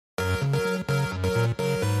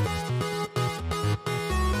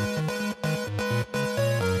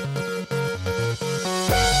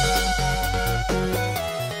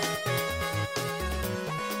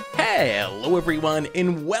Hello, everyone,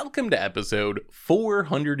 and welcome to episode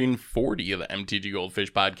 440 of the MTG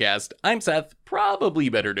Goldfish podcast. I'm Seth, probably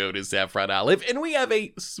better known as Saffron Olive, and we have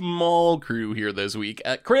a small crew here this week.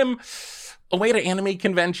 Crim, away at an anime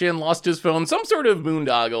convention, lost his phone, some sort of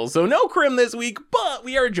boondoggle, so no Crim this week, but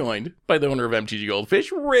we are joined by the owner of MTG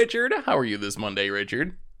Goldfish, Richard. How are you this Monday,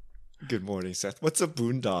 Richard? Good morning, Seth. What's a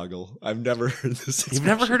boondoggle? I've never heard this expression. You've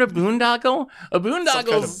never heard of boondoggle? A boondoggle. Some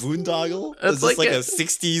kind of boondoggle? Is this like a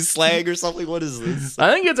 60s slang or something? What is this?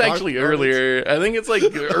 I think it's actually earlier. I think it's like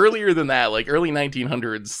earlier than that, like early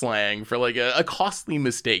 1900s slang for like a costly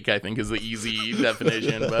mistake, I think is the easy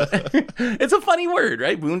definition. But it's a funny word,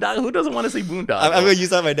 right? Boondoggle. Who doesn't want to say boondoggle? I'm going to use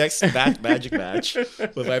that in my next magic match.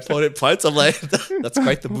 When my opponent punts, I'm like, that's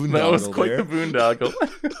quite the boondoggle. That was quite the boondoggle.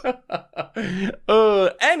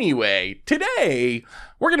 Anyway, today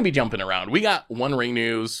we're going to be jumping around. We got One Ring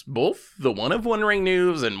news, both the One of One Ring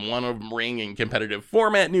news and One of Ring and competitive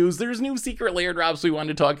format news. There's new Secret Lair drops we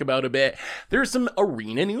wanted to talk about a bit. There's some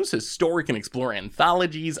arena news, historic and explore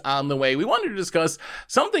anthologies on the way. We wanted to discuss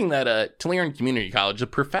something that Tulare Community College, the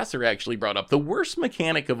professor actually brought up, the worst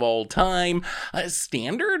mechanic of all time.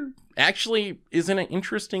 Standard actually is in an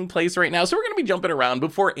interesting place right now, so we're going to be jumping around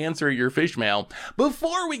before answering your fish mail.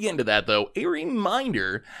 Before we get into that, though, a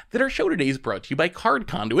reminder that our show today is brought to you by Card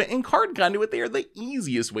Conduit, and Card Conduit, they are the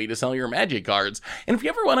easiest way to sell your Magic cards. And if you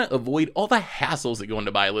ever want to avoid all the hassles that go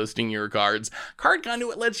into buy listing your cards, Card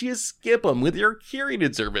Conduit lets you skip them with your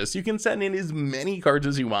curated service. You can send in as many cards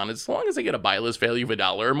as you want, as long as they get a buy list value of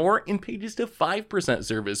 $1 or more, and pay just a 5%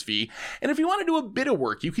 service fee. And if you want to do a bit of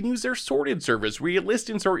work, you can use their sorted service, where you list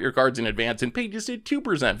and sort your cards in advance and pay just a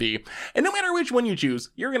 2% fee. And no matter which one you choose,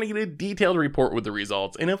 you're going to get a detailed report with the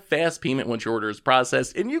results and a fast payment once your order is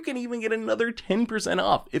processed, and you can even get another 10%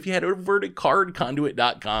 off if you head over to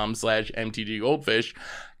cardconduit.com/mtggoldfish.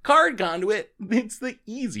 Card Conduit, it's the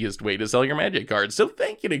easiest way to sell your Magic cards. So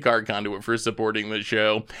thank you to Card Conduit for supporting the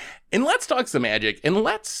show. And let's talk some Magic, and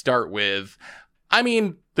let's start with,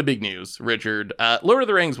 the big news, Richard. Lord of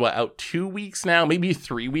the Rings, out 2 weeks now? Maybe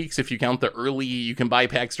 3 weeks if you count the early, you can buy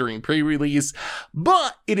packs during pre-release.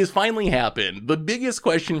 But it has finally happened. The biggest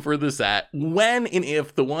question for the set, when and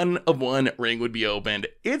if the One of One ring would be opened.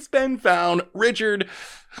 It's been found. Richard,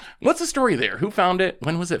 what's the story there? Who found it?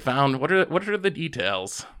 When was it found? What are the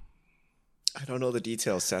details? I don't know the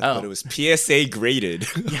details, Seth, but it was PSA graded.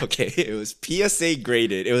 Yeah. Okay, it was PSA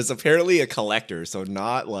graded. It was apparently a collector, so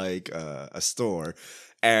not like a store.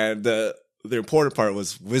 And the important part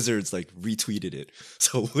was Wizards retweeted it.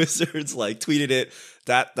 So Wizards tweeted it.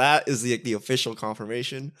 That is the official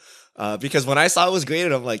confirmation. Because when I saw it was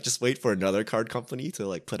graded, I'm like, just wait for another card company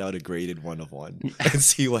to put out a graded one of one and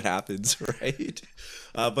see what happens, right?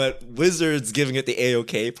 But Wizards giving it the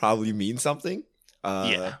A-OK probably means something.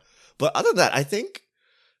 Yeah. But other than that, I think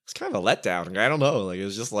it's kind of a letdown. I don't know. It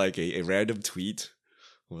was just a random tweet.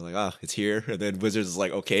 We're like, it's here. And then Wizards is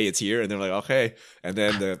like, okay, it's here. And they're like, okay. And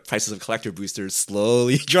then the prices of collector boosters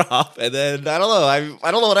slowly drop. And then, I don't know. I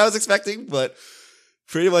don't know what I was expecting, but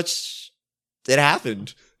pretty much it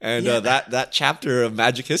happened. And that chapter of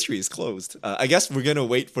Magic history is closed. I guess we're going to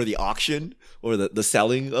wait for the auction or the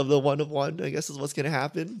selling of the one of one, I guess is what's going to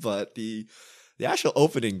happen. But the actual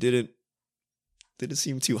opening didn't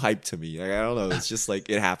seem too hyped to me. I don't know. It's just it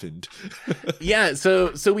happened. Yeah.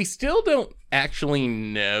 So we still don't actually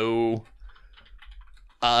know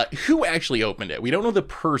who actually opened it. We don't know the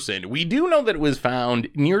person. We do know that it was found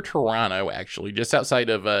near Toronto, actually, just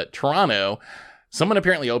outside of Toronto. Someone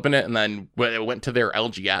apparently opened it and then went to their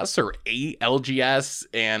LGS or a LGS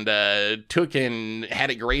and took and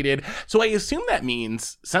had it graded. So I assume that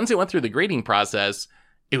means since it went through the grading process,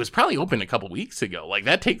 it was probably open a couple weeks ago.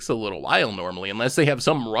 That takes a little while normally, unless they have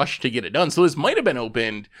some rush to get it done. So this might have been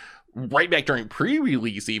opened right back during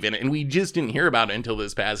pre-release even, and we just didn't hear about it until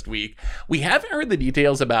this past week. We haven't heard the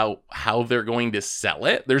details about how they're going to sell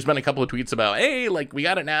it. There's been a couple of tweets about, hey, we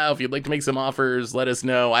got it now. If you'd like to make some offers, let us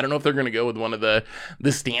know. I don't know if they're going to go with one of the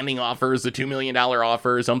standing offers, the $2 million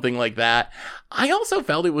offer, or something like that. I also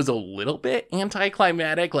felt it was a little bit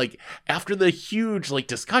anticlimactic. After the huge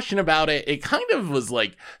discussion about it, it kind of was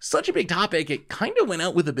such a big topic. It kind of went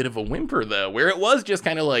out with a bit of a whimper though, where it was just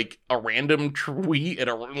kind of a random tweet at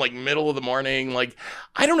a middle of the morning.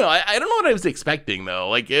 I don't know. I don't know what I was expecting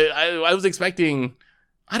though. I was expecting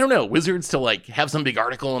I don't know, Wizards to like have some big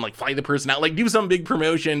article and like fly the person out, like do some big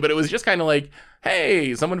promotion, but it was just kind of like,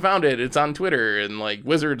 hey, someone found it, it's on Twitter, and like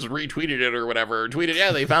Wizards retweeted it or whatever, tweeted,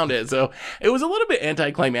 yeah, they found it. So it was a little bit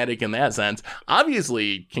anticlimactic in that sense.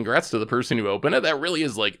 Obviously, congrats to the person who opened it. That really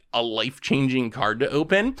is like a life-changing card to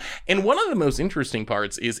open. And one of the most interesting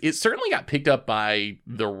parts is it certainly got picked up by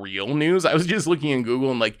the real news. I was just looking in Google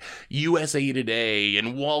and like USA Today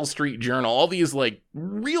and Wall Street Journal, all these like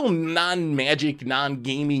real non-Magic,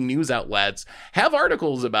 non-gaming news outlets have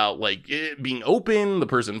articles about like it being open, the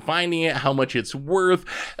person finding it, how much it's worth.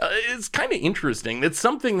 It's kind of interesting. It's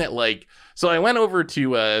something that like, so I went over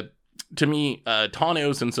to meet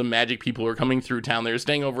Tawnos and some Magic people who are coming through town. They're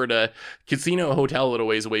staying over at a casino hotel a little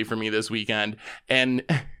ways away from me this weekend, and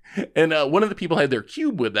one of the people had their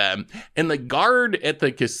cube with them, and the guard at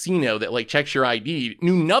the casino that like checks your ID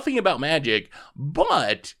knew nothing about Magic,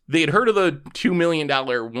 but they had heard of the $2 million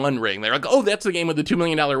One Ring. They're like, oh, that's the game with the $2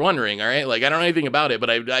 million One Ring. All right, like I don't know anything about it, but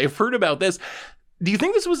I've heard about this. Do you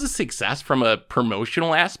think this was a success from a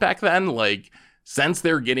promotional aspect then? Like, since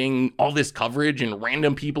they're getting all this coverage and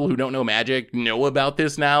random people who don't know Magic know about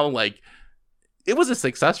this now, like, it was a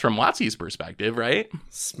success from WotC's perspective, right?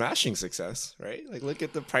 Smashing success, right? Like, look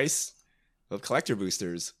at the price of collector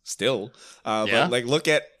boosters still. Yeah. But, like, look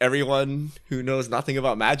at everyone who knows nothing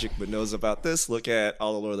about Magic but knows about this. Look at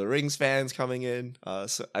all the Lord of the Rings fans coming in.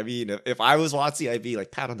 So, I mean, if I was WotC, I'd be,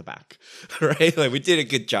 like, pat on the back, right? Like, we did a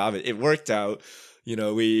good job. It worked out. You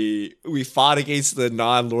know, we fought against the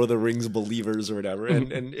non-Lord of the Rings believers or whatever,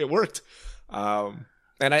 and it worked. And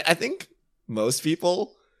I think most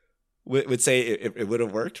people would say it would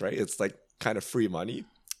have worked, right? It's like kind of free money.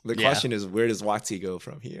 The question is, where does WotC go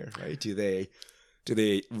from here, right? Do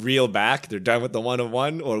they reel back? They're done with the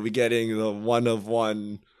 1-of-1, or are we getting the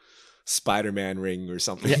 1-of-1 Spider-Man ring or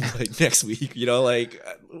something like next week? You know, like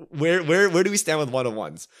where do we stand with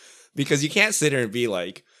 1-of-1s? Because you can't sit here and be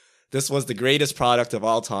like, this was the greatest product of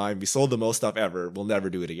all time. We sold the most stuff ever. We'll never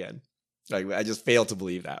do it again. Like, I just fail to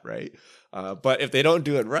believe that, right? But if they don't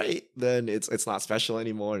do it right, then it's not special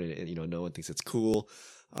anymore, and you know, no one thinks it's cool.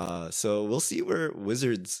 So we'll see where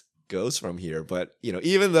Wizards goes from here. But you know,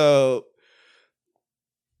 even though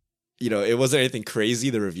you know it wasn't anything crazy,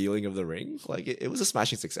 the revealing of the ring, like it was a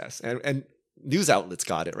smashing success, and news outlets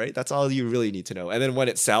got it right. That's all you really need to know. And then when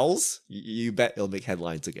it sells, you bet it'll make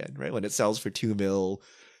headlines again, right? When it sells for $2 million.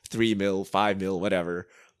 3 mil, 5 mil, whatever,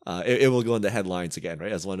 it will go in the headlines again,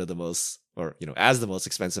 right? As one of the most, or you know, as the most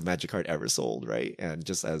expensive Magic card ever sold, right? And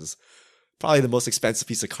just as probably the most expensive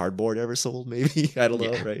piece of cardboard ever sold, maybe. I don't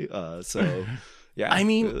know, right? So yeah, I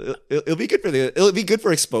mean, it'll be good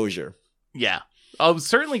for exposure. Yeah.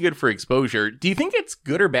 Certainly good for exposure. Do you think it's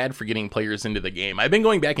good or bad for getting players into the game? I've been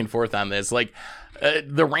going back and forth on this. Like,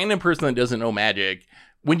 the random person that doesn't know Magic,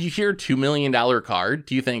 when you hear $2 million card,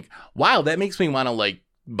 do you think, wow, that makes me want to like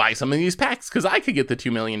buy some of these packs because I could get the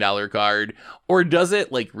 $2 million card? Or does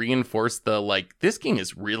it like reinforce the like, this game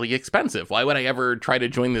is really expensive, why would I ever try to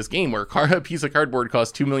join this game where a piece of cardboard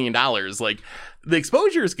costs $2 million? Like, the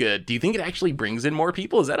exposure is good. Do you think it actually brings in more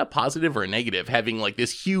people? Is that a positive or a negative, having like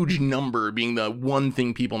this huge number being the one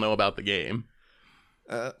thing people know about the game?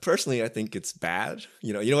 Personally, I think it's bad.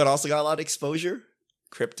 You know what also got a lot of exposure?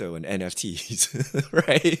 Crypto and NFTs,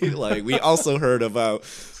 right? Like, we also heard about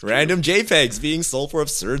random JPEGs being sold for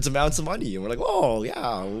absurd amounts of money, and we're like, oh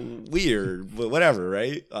yeah, weird, but whatever,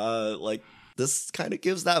 right? Like, this kind of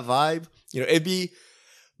gives that vibe. You know, it'd be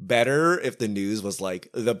better if the news was like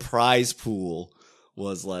the prize pool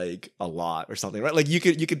was like a lot or something, right? Like, you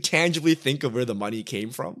could tangibly think of where the money came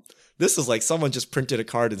from. This is like someone just printed a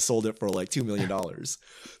card and sold it for like $2 million.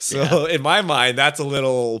 So in my mind, that's a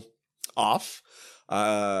little off.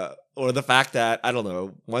 Or the fact that, I don't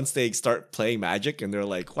know, once they start playing Magic and they're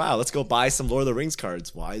like, wow, let's go buy some Lord of the Rings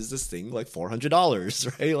cards. Why is this thing like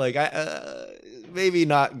 $400, right? Like, maybe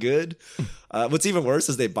not good. What's even worse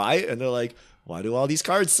is they buy it and they're like, why do all these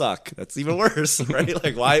cards suck? That's even worse, right?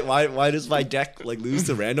 Like, why does my deck like lose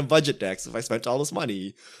to random budget decks if I spent all this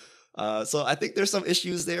money? So I think there's some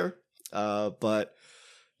issues there. But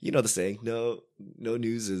you know the saying, no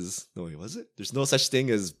news is, no, wait, was it? There's no such thing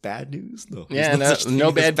as bad news? No. Yeah,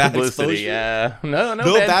 no bad publicity. Yeah. No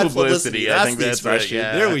bad publicity. I think that's the expression.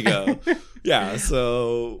 Yeah. There we go. Yeah,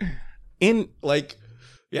 so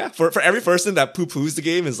for every person that poo-poos the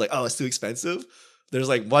game is like, oh, it's too expensive, there's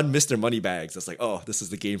like one Mr. Moneybags that's like, oh, this is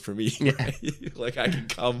the game for me. Right? Like, I can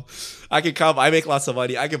come, I make lots of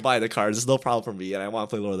money, I can buy the cards, there's no problem for me, and I want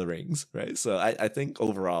to play Lord of the Rings, right? So I think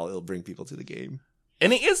overall it'll bring people to the game.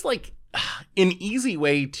 And it is like an easy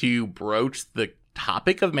way to broach the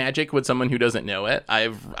topic of Magic with someone who doesn't know it.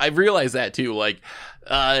 I've realized that too. Like,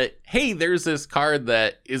 hey, there's this card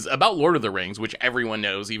that is about Lord of the Rings, which everyone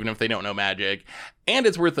knows, even if they don't know Magic, and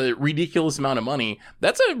it's worth a ridiculous amount of money.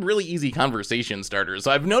 That's a really easy conversation starter.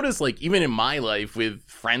 So I've noticed, like, even in my life with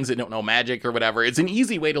friends that don't know Magic or whatever, it's an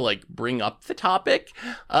easy way to, like, bring up the topic.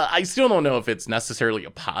 I still don't know if it's necessarily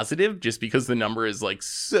a positive, just because the number is, like,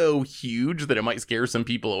 so huge that it might scare some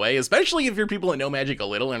people away, especially if you're people that know Magic a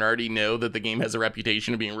little and already know that the game has a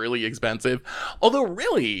reputation of being really expensive. Although,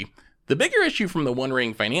 really, the bigger issue from the One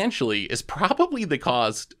Ring financially is probably the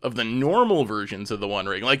cost of the normal versions of the One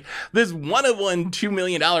Ring. Like, this one-of-one $2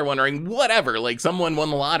 million One Ring, whatever. Like, someone won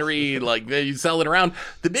the lottery, like, they sell it around.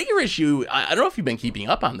 The bigger issue, I don't know if you've been keeping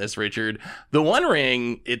up on this, Richard. The One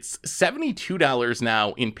Ring, it's $72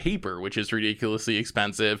 now in paper, which is ridiculously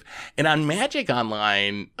expensive. And on Magic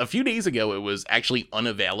Online, a few days ago, it was actually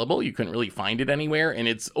unavailable. You couldn't really find it anywhere. And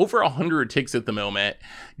it's over 100 ticks at the moment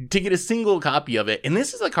to get a single copy of it. And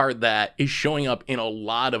this is a card that is showing up in a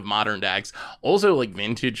lot of modern decks, also like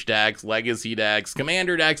vintage decks, legacy decks,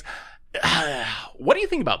 commander decks. What do you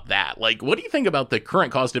think about that? Like, what do you think about the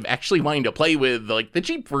current cost of actually wanting to play with, like, the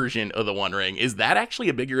cheap version of the One Ring? Is that actually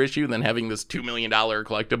a bigger issue than having this $2 million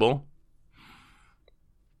collectible?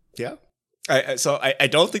 Yeah. I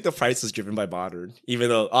don't think the price is driven by modern, even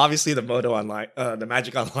though obviously the the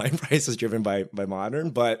Magic Online price is driven by modern,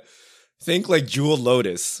 but think like Jewel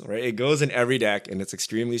Lotus, right? It goes in every deck and it's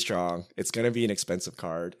extremely strong. It's going to be an expensive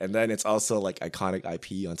card. And then it's also like iconic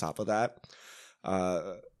IP on top of that.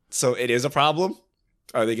 So it is a problem.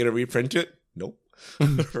 Are they going to reprint it? Nope.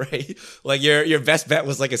 Right? Like your best bet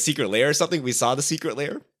was like a Secret Lair or something. We saw the Secret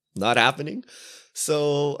Lair. Not happening.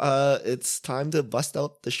 So it's time to bust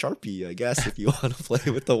out the Sharpie, I guess, if you want to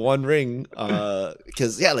play with the One Ring.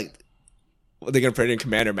 Because, yeah, like, are they going to print it in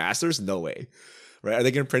Commander Masters? No way. Right? Are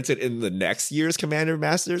they going to print it in the next year's Commander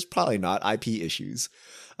Masters? Probably not. IP issues.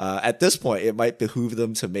 At this point, it might behoove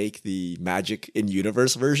them to make the Magic in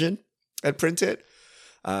Universe version and print it.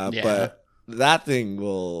 But that thing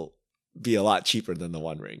will be a lot cheaper than the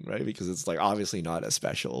One Ring, right? Because it's like obviously not as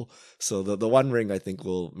special. So the One Ring, I think,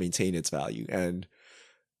 will maintain its value. And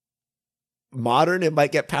modern, it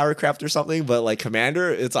might get Powercraft or something, but like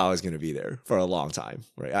Commander, it's always going to be there for a long time,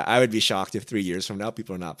 right? I would be shocked if 3 years from now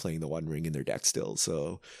people are not playing the One Ring in their deck still.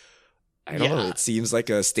 So I don't know. It seems like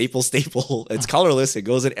a staple. It's colorless. It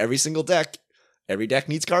goes in every single deck. Every deck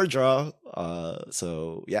needs card draw.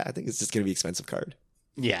 So yeah, I think it's just going to be an expensive card.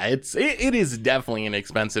 Yeah, it is definitely an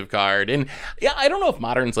expensive card. And yeah, I don't know if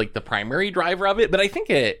modern's like the primary driver of it, but I think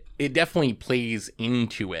it definitely plays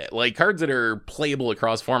into it. Like cards that are playable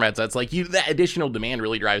across formats, that's like that additional demand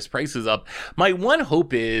really drives prices up. My one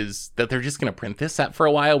hope is that they're just going to print this set for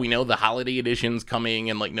a while. We know the holiday edition's coming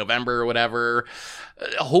in like November or whatever.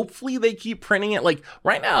 Hopefully they keep printing it. Like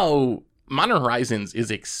right now, Modern Horizons is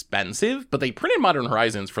expensive, but they printed Modern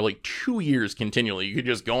Horizons for like 2 years continually. You could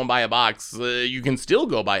just go and buy a box. You can still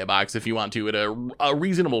go buy a box if you want to at a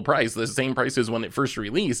reasonable price, the same price as when it first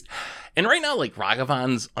released. And right now, like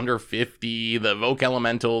Ragavan's under 50, the Evoke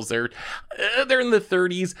Elementals, they're in the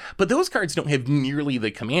 30s, but those cards don't have nearly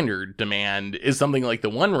the commander demand as something like the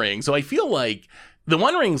One Ring. So I feel like the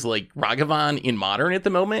One Ring's like Ragavan in Modern at the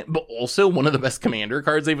moment, but also one of the best commander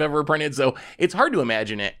cards they've ever printed. So it's hard to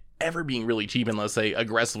imagine it ever being really cheap unless they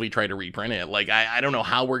aggressively try to reprint it. Like, I don't know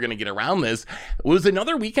how we're going to get around this. It was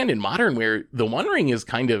another weekend in Modern where the One Ring is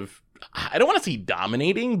kind of, I don't want to say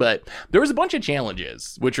dominating, but there was a bunch of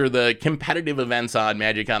challenges, which are the competitive events on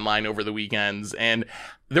Magic Online over the weekends. And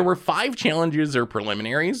there were 5 challenges or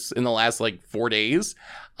preliminaries in the last like 4 days.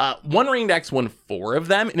 One Ring decks won 4 of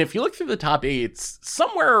them. And if you look through the top 8,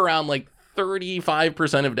 somewhere around like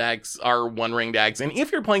 35% of decks are One Ring decks. And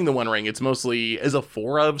if you're playing the One Ring, it's mostly as a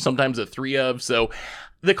 4 of, sometimes a 3 of. So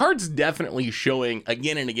the card's definitely showing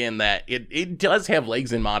again and again that it does have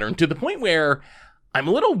legs in Modern, to the point where I'm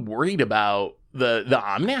a little worried about the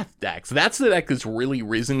Omnath decks. That's the deck that's really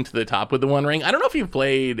risen to the top with the One Ring. I don't know if you've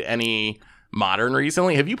played any Modern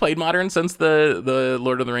recently. Have you played Modern since the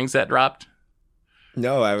Lord of the Rings set dropped?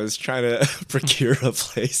 No, I was trying to procure a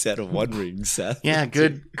play set of One Ring, Seth. Yeah,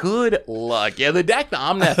 good luck. Yeah, the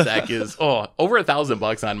Omnath deck is over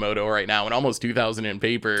 $1,000 on Moto right now, and almost 2,000 in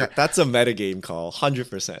paper. That's a metagame call,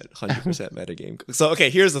 100% metagame. So okay,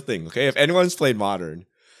 here's the thing. Okay, if anyone's played Modern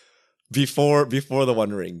before the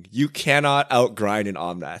One Ring, you cannot outgrind an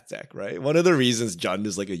Omnath deck, right? One of the reasons Jund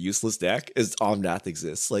is like a useless deck is Omnath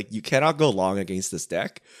exists. Like you cannot go long against this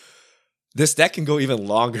deck. This deck can go even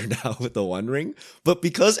longer now with the One Ring, but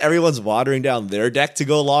because everyone's watering down their deck to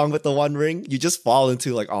go long with the One Ring, you just fall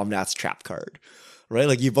into like Omnath's trap card, right?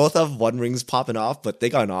 Like you both have One Rings popping off, but they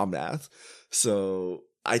got an Omnath. So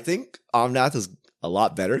I think Omnath is a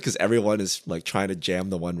lot better because everyone is like trying to jam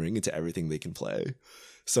the One Ring into everything they can play.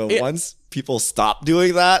 So once people stop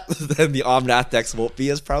doing that, then the Omnath decks won't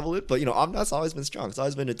be as prevalent. But, Omnath's always been strong. It's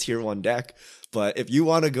always been a tier 1 deck. But if you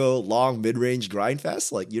want to go long mid-range grind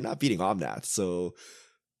fest, like, you're not beating Omnath. So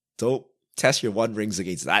don't test your One Rings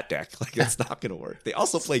against that deck. Like, it's not going to work. They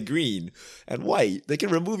also play green and white. They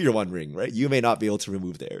can remove your One Ring, right? You may not be able to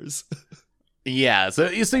remove theirs. Yeah, so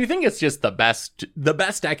you think it's just the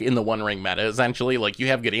best deck in the One Ring meta, essentially. Like, you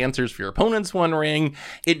have good answers for your opponent's One Ring.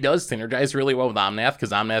 It does synergize really well with Omnath,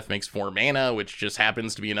 because Omnath makes 4 mana, which just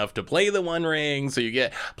happens to be enough to play the One Ring. So you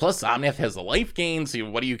get, plus Omnath has a life gain, so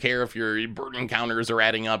what do you care if your burden counters are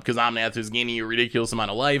adding up, because Omnath is gaining a ridiculous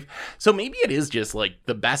amount of life. So maybe it is just, like,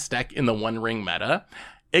 the best deck in the One Ring meta.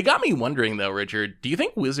 It got me wondering, though, Richard, do you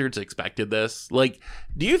think Wizards expected this? Like,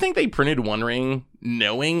 do you think they printed One Ring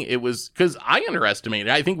knowing it was... Because I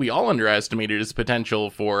think we all underestimated its potential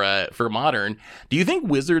for Modern. Do you think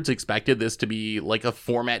Wizards expected this to be, like, a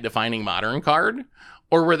format-defining Modern card?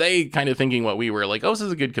 Or were they kind of thinking what we were, like, oh, this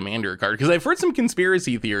is a good Commander card? Because I've heard some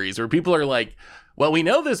conspiracy theories where people are like, well, we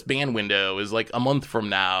know this ban window is, like, a month from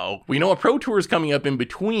now. We know a Pro Tour is coming up in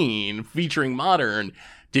between featuring Modern.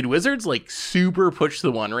 Did Wizards, like, super push the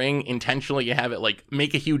One Ring, intentionally have it, like,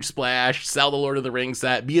 make a huge splash, sell the Lord of the Rings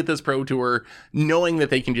set, be at this Pro Tour, knowing that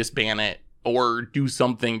they can just ban it or do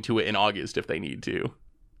something to it in August if they need to?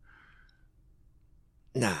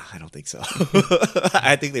 Nah, I don't think so.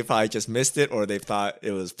 I think they probably just missed it, or they thought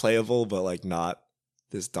it was playable, but, like, not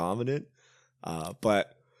this dominant.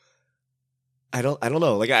 But I don't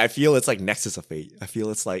know. Like, I feel it's like Nexus of Fate. I feel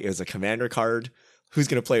it's like it was a Commander card. Who's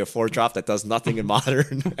going to play a 4-drop that does nothing in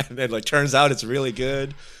Modern? And then, like, turns out it's really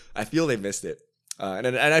good. I feel they missed it. And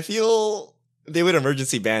I feel they would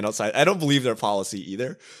emergency ban outside. I don't believe their policy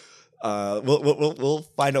either. We'll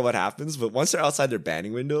find out what happens. But once they're outside their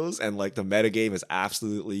banning windows and, like, the metagame is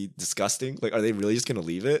absolutely disgusting, like, are they really just going to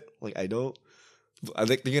leave it? Like, I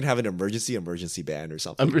think they're going to have an emergency ban or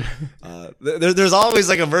something. There's always,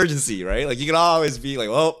 like, emergency, right? Like, you can always be like,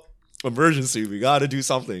 well, emergency, we got to do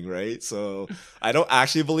something, right? So I don't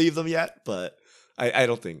actually believe them yet, but I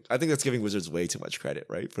think that's giving Wizards way too much credit,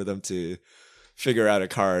 right? For them to figure out a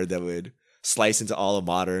card that would slice into all of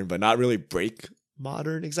Modern, but not really break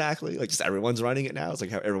Modern exactly. Like, just everyone's running it now. It's like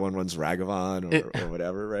how everyone runs Ragavan or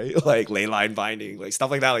whatever, right? Like Leyline Binding, like stuff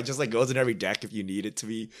like that. Like, just like goes in every deck if you need it to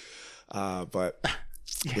be. But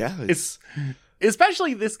yeah, it's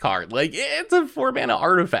especially this card. Like, it's a 4-mana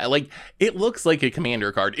artifact. Like, it looks like a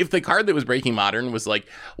Commander card. If the card that was breaking Modern was like,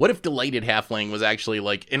 what if Delighted Halfling was actually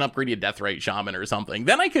like an upgraded Deathrite Shaman or something,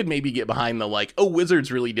 then I could maybe get behind the, like, oh,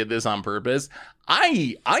 Wizards really did this on purpose.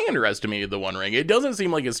 I underestimated the One Ring. It doesn't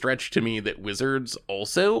seem like a stretch to me that Wizards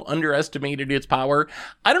also underestimated its power.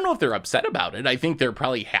 I don't know if they're upset about it. I think they're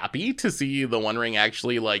probably happy to see the One Ring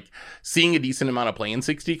actually, like, seeing a decent amount of play in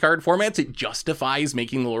 60 card formats. It justifies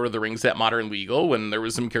making the Lord of the Rings set Modern legal when there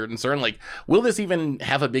was some concern, like, will this even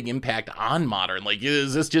have a big impact on Modern? Like,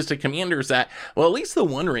 is this just a Commander set? Well, at least the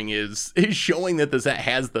One Ring is showing that the set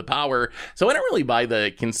has the power. So I don't really buy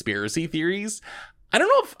the conspiracy theories. I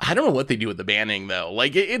don't know what they do with the banning, though.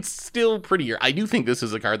 Like, it's still pretty. I do think this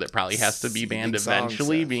is a card that probably has to be banned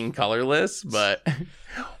eventually, being colorless, but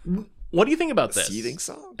what do you think about this? Seething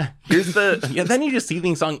Song? Here's then you just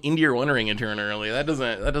Seething Song into your One Ring and turn early. That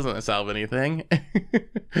doesn't solve anything.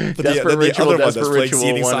 But the other one that's playing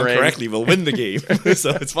Seething Song correctly will win the game,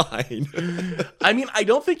 so it's fine. I mean, I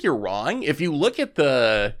don't think you're wrong. If you look at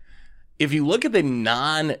the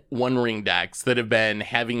non-One Ring decks that have been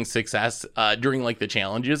having success during, like, the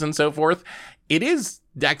challenges and so forth, it is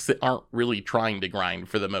decks that aren't really trying to grind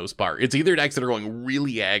for the most part. It's either decks that are going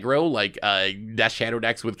really aggro, like Death Shadow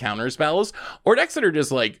decks with counter spells, or decks that are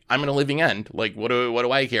just like, I'm gonna Living End. Like, what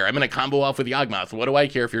do I care? I'm gonna combo off with Yawgmoth. What do I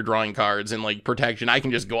care if you're drawing cards and, like, protection? I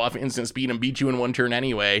can just go off instant speed and beat you in one turn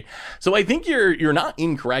anyway. So I think you're not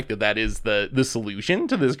incorrect that is the solution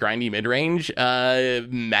to this grindy mid-range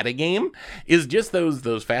metagame, is just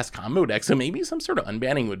those fast combo decks. So maybe some sort of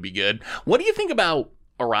unbanning would be good. What do you think about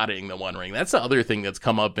errating the One Ring? That's the other thing that's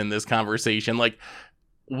come up in this conversation. Like,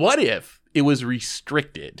 what if it was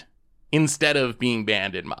restricted instead of being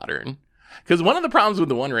banned in Modern? Because one of the problems with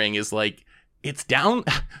the One Ring is, like, it's down.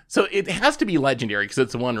 So it has to be legendary because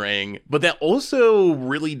it's a One Ring, but that also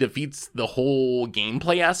really defeats the whole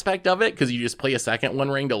gameplay aspect of it, because you just play a second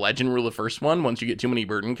One Ring to legend rule the first one once you get too many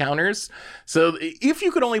burden counters. So if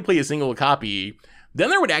you could only play a single copy, then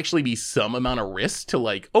there would actually be some amount of risk to,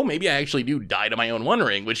 like, oh, maybe I actually do die to my own One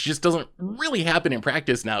Ring, which just doesn't really happen in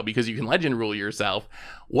practice now because you can legend rule yourself.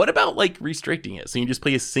 What about, like, restricting it so you just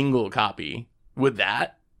play a single copy? Would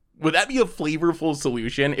that Would that be a flavorful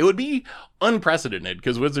solution? It would be unprecedented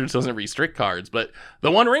because Wizards doesn't restrict cards, but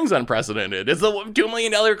the One Ring's unprecedented. It's a $2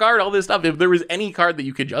 million card, all this stuff. If there was any card that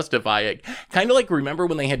you could justify it, kind of like remember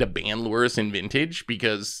when they had to ban Lurrus in Vintage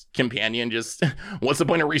because Companion just, what's the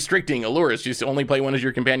point of restricting a Lurrus? Just only play one as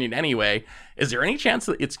your Companion anyway. Is there any chance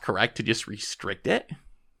that it's correct to just restrict it?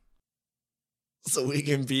 So we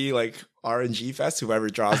can be like RNG Fest, whoever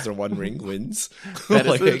draws their One Ring wins. That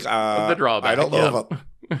is the drawback. I don't know about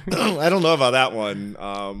I don't know about that one.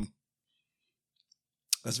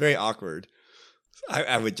 That's very awkward.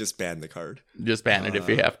 I would just ban the card. Just ban it if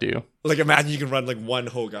you have to. Like imagine you can run like one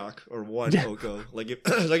Hogak or one Oko. Like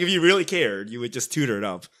if you really cared, you would just tutor it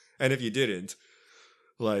up. And if you didn't,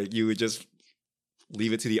 like you would just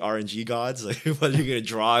leave it to the RNG gods, like whether you're gonna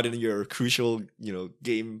draw it in your crucial,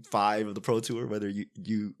 game 5 of the Pro Tour, whether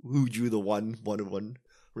you who drew the one of one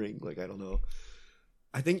ring. Like I don't know.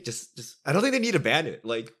 I think just I don't think they need to ban it.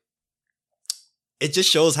 Like it just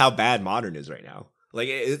shows how bad Modern is right now. Like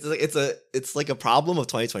it's like a problem of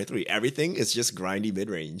 2023. Everything is just grindy mid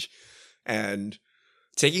range, and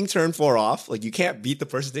taking turn 4 off. Like you can't beat the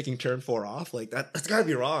person taking turn 4 off. Like that's gotta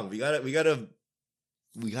be wrong. We gotta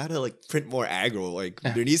like print more aggro. Like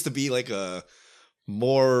there needs to be like a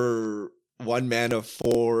more 1 mana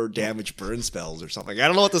 4 damage burn spells or something. I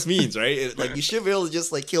don't know what this means, right? Like you should be able to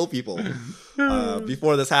just like kill people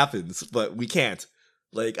before this happens, but we can't.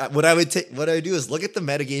 Like what I would do is look at the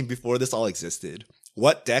metagame before this all existed.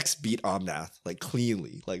 What decks beat Omnath like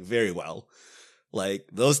cleanly, like very well. Like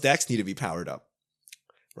those decks need to be powered up,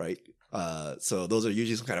 right? So those are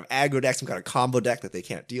usually some kind of aggro deck, some kind of combo deck that they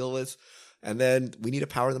can't deal with. And then we need to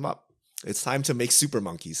power them up. It's time to make Super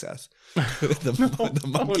Monkey, Seth. the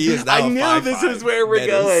monkey is now I knew 5/5 this is where we're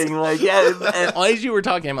menace. going. Like, yeah, and as you were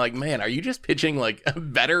talking, I'm like, man, are you just pitching like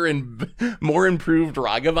better and more improved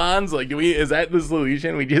Ragavans? Like, is that the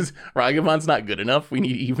solution? Ragavan's not good enough. We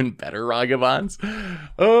need even better Ragavans.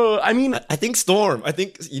 Oh, I mean, I think Storm. I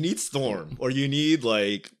think you need Storm, or you need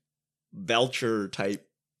like Belcher type.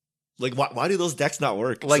 Like, why do those decks not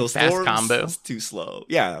work? Like so fast Storm's combo? Too slow.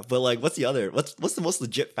 Yeah, but like, what's the other? What's the most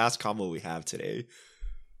legit fast combo we have today?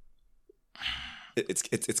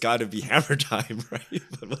 It's got to be Hammer Time, right?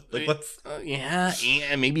 Like, what's? Yeah,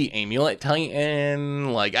 maybe Amulet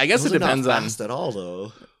Titan. Like, I guess those it depends are not on. fast at all,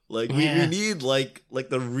 though. Like, Yeah. we need like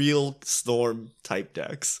the real Storm type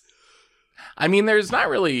decks. I mean, there's not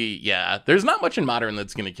much in Modern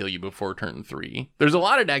that's going to kill you before turn 3. There's a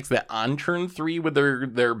lot of decks that on turn 3 with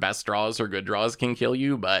their best draws or good draws can kill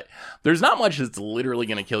you, but there's not much that's literally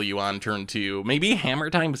going to kill you on turn 2. Maybe Hammer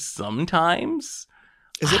Time sometimes.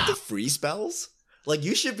 Is it the free spells? Like,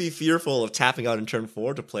 you should be fearful of tapping out in turn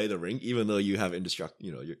 4 to play the ring, even though you have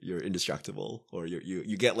you're indestructible, or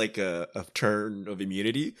you get like a turn of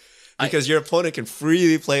immunity, because your opponent can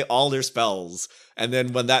freely play all their spells, and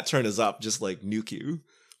then when that turn is up, just like nuke you.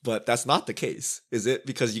 But that's not the case. Is it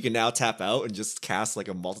because you can now tap out and just cast like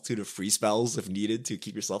a multitude of free spells if needed to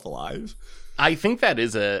keep yourself alive? I think that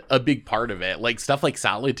is a big part of it. Like stuff like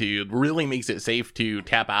Solitude really makes it safe to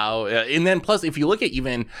tap out. And then plus, if you look at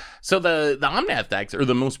the Omnath decks are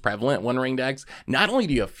the most prevalent One Ring decks. Not only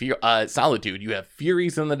do you have Solitude, you have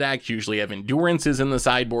Furies in the decks. You usually have Endurances in the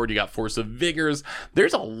sideboard. You got Force of Vigors.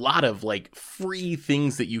 There's a lot of like free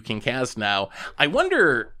things that you can cast now. I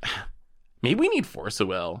wonder... Maybe we need Force of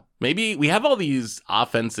Will. Maybe we have all these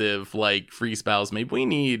offensive, like, free spells. Maybe we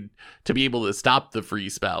need to be able to stop the free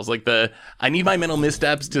spells. Like I need my mental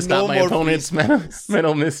missteps to stop my opponent's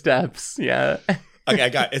mental missteps. Yeah. Okay, I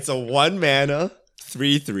got it. It's a 1 mana,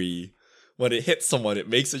 3/3. When it hits someone, it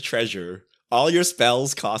makes a treasure. All your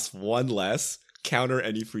spells cost 1 less. Counter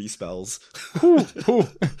any free spells. Ooh.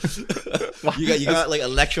 You got like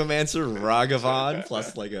Electromancer, Ragavan,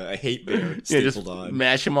 plus like a Hate Bear stapled on.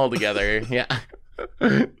 Mash them all together. Yeah.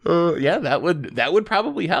 Yeah, that would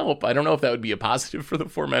probably help. I don't know if that would be a positive for the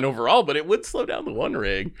format overall, but it would slow down the One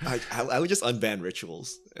Ring. I would just unban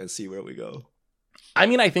rituals and see where we go. I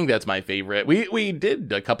mean, I think that's my favorite. We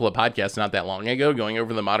did a couple of podcasts not that long ago going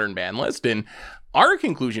over the Modern ban list, and our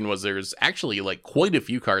conclusion was there's actually like quite a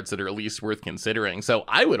few cards that are at least worth considering. So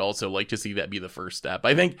I would also like to see that be the first step.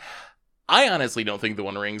 I honestly don't think the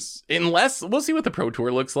One Rings, unless we'll see what the Pro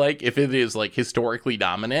Tour looks like. If it is like historically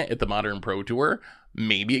dominant at the Modern Pro Tour,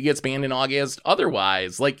 maybe it gets banned in August.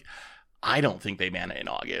 Otherwise, like, I don't think they ban it in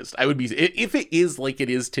August. I would be, if it is like it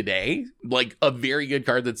is today, like a very good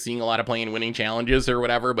card that's seeing a lot of play and winning challenges or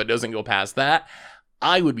whatever, but doesn't go past that,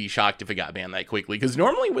 I would be shocked if it got banned that quickly, because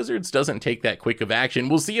normally Wizards doesn't take that quick of action.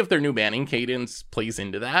 We'll see if their new banning cadence plays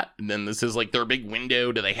into that. And then this is like their big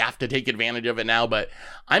window. Do they have to take advantage of it now? But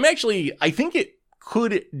I think it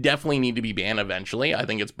could definitely need to be banned eventually. I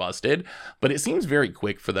think it's busted, but it seems very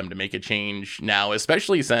quick for them to make a change now,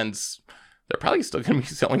 especially since they're probably still going to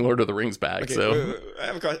be selling Lord of the Rings back. Okay, so wait. I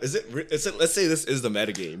have a question. Is it, let's say this is the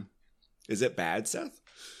metagame. Is it bad, Seth?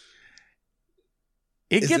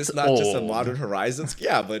 Is this not old. just a Modern Horizons?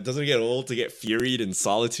 Yeah, but doesn't it get old to get Furied and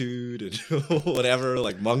Solitude and whatever,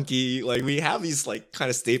 like Monkey? Like, we have these like kind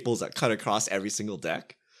of staples that cut across every single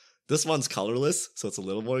deck. This one's colorless, so it's a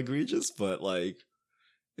little more egregious, but like,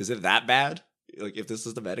 is it that bad? Like, if this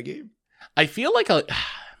is the metagame? I feel like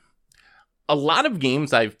a lot of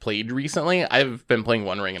games I've played recently, I've been playing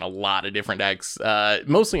One Ring in a lot of different decks,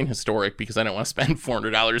 mostly in Historic because I don't want to spend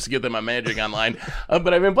 $400 to get them on Magic Online.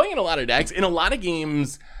 But I've been playing in a lot of decks. In a lot of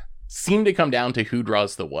games, seem to come down to who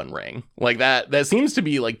draws the One Ring. Like that seems to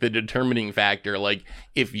be like the determining factor. Like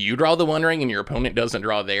if you draw the One Ring and your opponent doesn't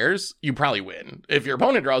draw theirs, you probably win. If your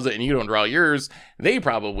opponent draws it and you don't draw yours, they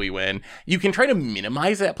probably win. You can try to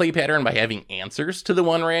minimize that play pattern by having answers to the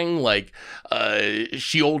One Ring. Like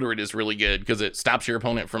Sheoldred is really good because it stops your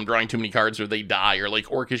opponent from drawing too many cards or they die, or like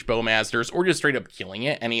Orcish Bowmasters, or just straight up killing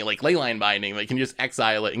it. Any like Leyline Binding, they can just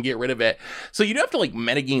exile it and get rid of it. So you do have to like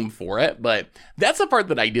metagame for it, but that's the part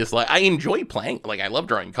that I dislike. I enjoy playing, like I love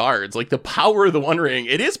drawing cards. Like the power of the One Ring,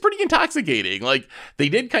 it is pretty intoxicating. Like they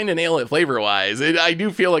did kind of nail it flavor-wise. I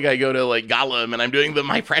do feel like I go to like Gollum and I'm doing the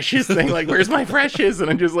My Precious thing, like where's my Precious?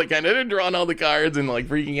 And I'm just like kind of drawing all the cards and like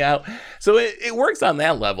freaking out. So it works on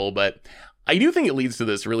that level, but I do think it leads to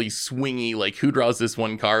this really swingy, like who draws this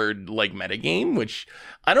one card, like metagame, which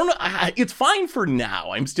I don't know. It's fine for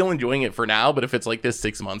now. I'm still enjoying it for now, but if it's like this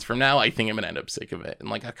 6 months from now, I think I'm gonna end up sick of it. And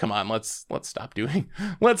like, come on, let's stop doing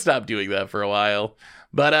that for a while.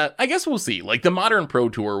 But I guess we'll see. Like the Modern Pro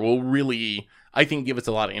Tour will really, I think, give us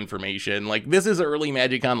a lot of information. Like this is early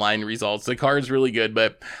Magic Online results. The card's really good,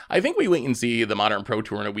 but I think we wait and see the Modern Pro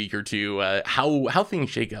Tour in a week or two, how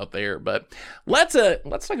things shake out there. But let's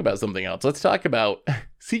talk about something else. Let's talk about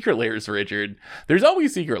Secret Lairs, Richard. There's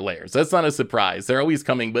always Secret Lairs. That's not a surprise. They're always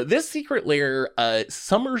coming. But this Secret Lair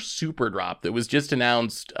summer super drop that was just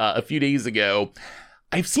announced a few days ago,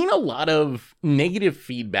 I've seen a lot of negative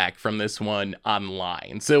feedback from this one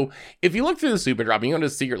online. So if you look through the super drop, you go to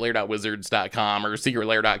secretlair.wizards.com or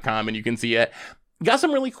secretlair.com and you can see it. Got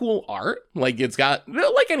some really cool art. Like it's got,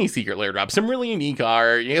 like any Secret Lair drop, some really unique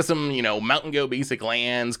art. You got some, Mountain Go basic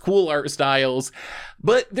lands, cool art styles.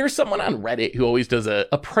 But there's someone on Reddit who always does a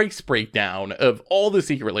price breakdown of all the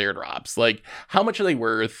Secret Lair drops. Like how much are they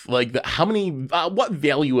worth? Like what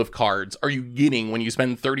value of cards are you getting when you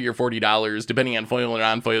spend $30 or $40, depending on foil or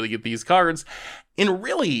non-foil, to get these cards? And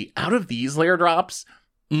really, out of these Lair drops,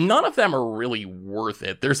 none of them are really worth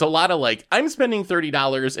it. There's a lot of like, I'm spending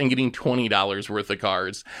 $30 and getting $20 worth of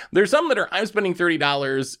cards. There's some that are, I'm spending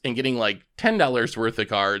 $30 and getting like $10 worth of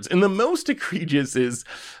cards. And the most egregious is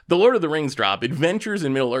the Lord of the Rings drop, Adventures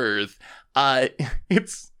in Middle Earth.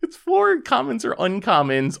 It's 4 commons or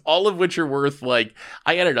uncommons, all of which are worth, like,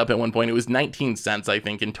 I added up at one point, it was 19 cents, I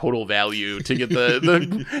think, in total value to get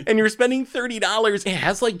the and you're spending $30. It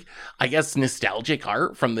has, like, I guess, nostalgic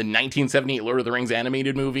art from the 1978 Lord of the Rings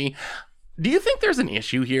animated movie. Do you think there's an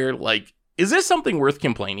issue here? Like, is this something worth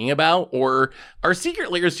complaining about? Or are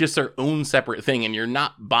Secret Lairs just their own separate thing and you're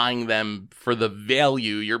not buying them for the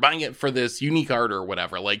value? You're buying it for this unique art or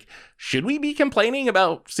whatever. Like, should we be complaining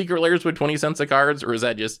about Secret Lairs with 20 cents of cards? Or is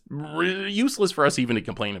that just useless for us even to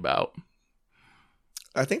complain about?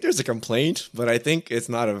 I think there's a complaint, but I think it's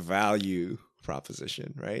not a value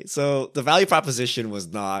proposition, right? So the value proposition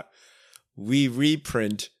was not, we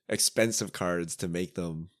reprint expensive cards to make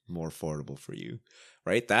them more affordable for you,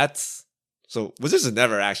 right? So Wizards have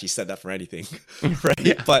never actually said that for anything, right?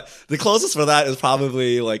 Yeah. But the closest for that is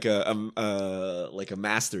probably like a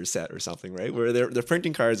master set or something, right? Where they're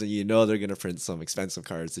printing cards and they're going to print some expensive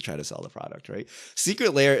cards to try to sell the product, right?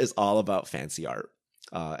 Secret Lair is all about fancy art,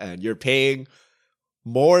 and you're paying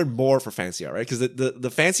more and more for fancy art, right? Because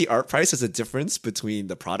the fancy art price is a difference between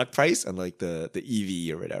the product price and like the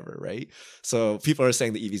EV or whatever, right? So people are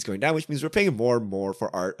saying the EV is going down, which means we're paying more and more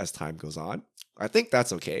for art as time goes on. I think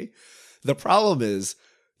that's okay. The problem is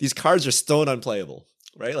these cards are stone unplayable,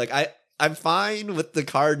 right? Like I'm fine with the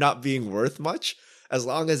card not being worth much as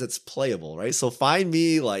long as it's playable, right? So find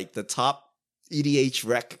me like the top EDH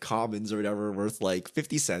rec commons or whatever worth like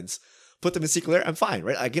 50 cents, put them in Secret Lair, I'm fine,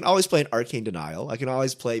 right? I can always play an Arcane Denial. I can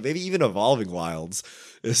always play, maybe even Evolving Wilds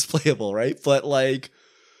is playable, right? But like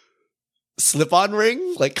Slip-On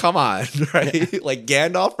Ring, like come on, right? Like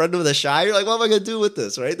Gandalf, Friend of the Shire, like what am I gonna do with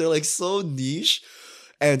this, right? They're like so niche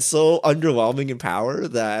and so underwhelming in power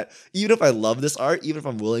that even if I love this art, even if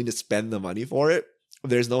I'm willing to spend the money for it,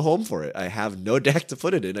 there's no home for it. I have no deck to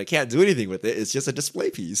put it in. I can't do anything with it. It's just a display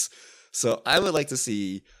piece. So I would like to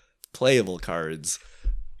see playable cards.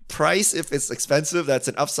 Price, if it's expensive, that's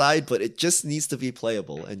an upside, but it just needs to be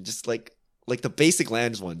playable. And just like the basic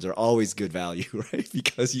lands ones are always good value, right?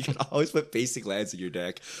 Because you can always put basic lands in your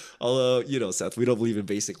deck. Although, Seth, we don't believe in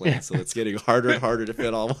basic lands, so it's getting harder and harder to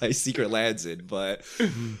fit all my secret lands in. But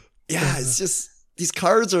yeah, it's just these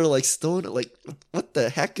cards are like stone. Like, what the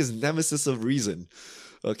heck is Nemesis of Reason?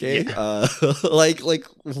 Okay, like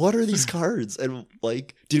what are these cards? And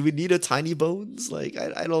like, did we need a Tiny Bones? Like,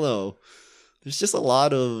 I don't know. There's just a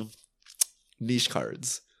lot of niche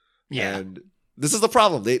cards. Yeah. And this is the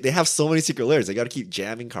problem. They have so many secret lairs. They got to keep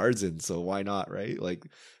jamming cards in. So why not, right? Like,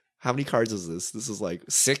 how many cards is this? This is like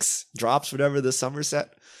 6 drops, whatever, the summer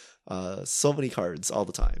set. So many cards all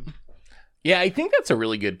the time. Yeah, I think that's a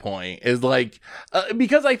really good point, is like,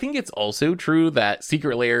 because I think it's also true that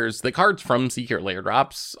Secret Lairs, the cards from Secret Lair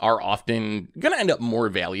drops are often going to end up more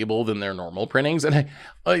valuable than their normal printings. And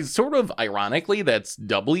sort of ironically, that's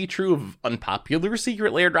doubly true of unpopular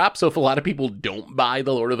Secret Lair drops. So if a lot of people don't buy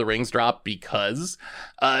the Lord of the Rings drop because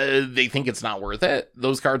they think it's not worth it,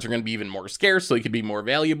 those cards are going to be even more scarce, so they could be more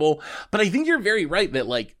valuable. But I think you're very right that,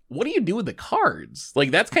 like, what do you do with the cards?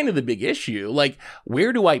 Like, that's kind of the big issue. Like,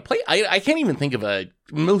 where do I play? I can't even think of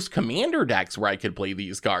most commander decks where I could play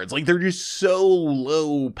these cards. Like, they're just so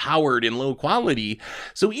low powered and low quality.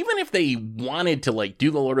 So even if they wanted to, like,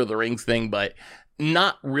 do the Lord of the Rings thing, but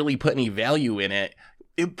not really put any value in it,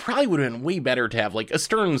 it probably would have been way better to have like a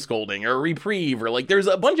Stern Scolding or a Reprieve, or like there's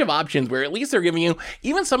a bunch of options where at least they're giving you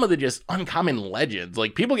even some of the just uncommon legends.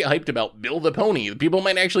 Like, people get hyped about Bill the Pony. People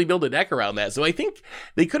might actually build a deck around that. So I think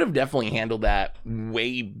they could have definitely handled that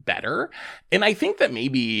way better. And I think that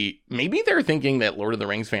maybe they're thinking that Lord of the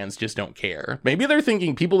Rings fans just don't care. Maybe they're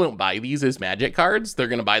thinking people don't buy these as Magic cards. They're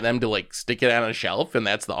going to buy them to like stick it on a shelf, and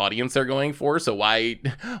that's the audience they're going for. So why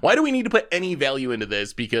do we need to put any value into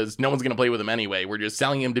this? Because no one's going to play with them anyway. We're just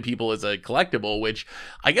selling him to people as a collectible, which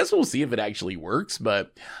I guess we'll see if it actually works.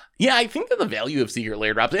 But yeah, I think that the value of Secret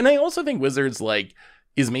Lair drops, and I also think Wizards like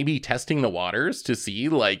is maybe testing the waters to see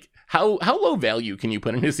like how low value can you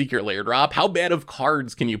put in a Secret Lair drop? How bad of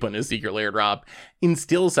cards can you put in a Secret Lair drop and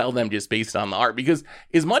still sell them just based on the art? Because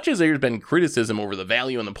as much as there's been criticism over the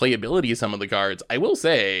value and the playability of some of the cards, I will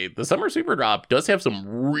say the Summer Super Drop does have some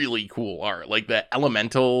really cool art. Like the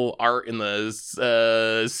Elemental art in the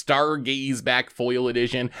Stargaze back foil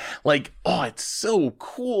edition. Like, oh, it's so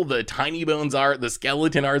cool. The Tiny Bones art, the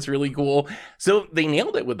skeleton art's really cool. So they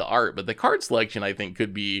nailed it with the art, but the card selection I think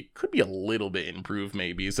could be a little bit improved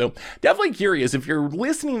maybe. So definitely curious, if you're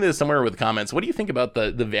listening to this somewhere with comments, what do you think about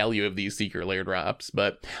the value of these Secret Lair drops?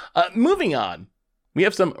 But moving on, we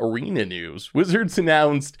have some arena news. Wizards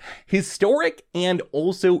announced Historic and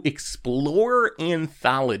also Explorer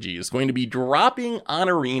Anthology is going to be dropping on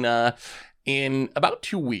Arena in about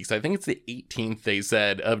 2 weeks. I think it's the 18th, they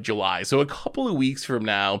said, of July. So a couple of weeks from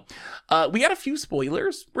now. We got a few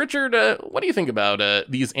spoilers. Richard, what do you think about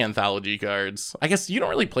these anthology cards? I guess you don't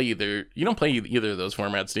really play either. You don't play either of those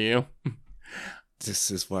formats, do you?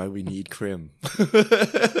 This is why we need Crim.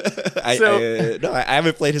 I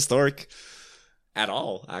haven't played Historic at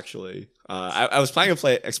all, actually. I was planning to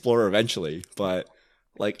play Explorer eventually, but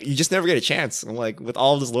like, you just never get a chance. I'm like, with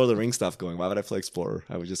all this Lord of the Rings stuff going, why would I play Explorer?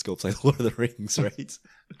 I would just go play Lord of the Rings, right?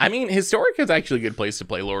 I mean, Historic is actually a good place to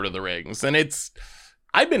play Lord of the Rings, and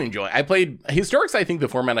I've been enjoying. I played Historic's, I think, the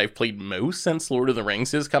format I've played most since Lord of the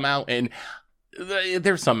Rings has come out, and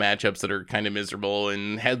there's some matchups that are kind of miserable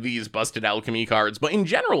and have these busted alchemy cards, but in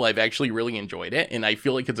general, I've actually really enjoyed it, and I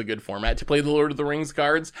feel like it's a good format to play the Lord of the Rings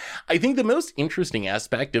cards. I think the most interesting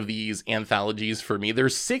aspect of these anthologies for me,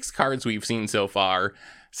 there's 6 cards we've seen so far: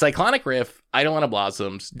 Cyclonic Rift, Eidolon of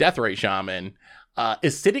Blossoms, Deathrite Shaman,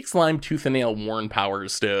 Acidic Slime, Tooth and Nail, Worn Power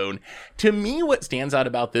Stone. To me, what stands out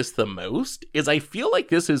about this the most is I feel like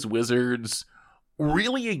this is Wizards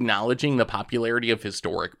really acknowledging the popularity of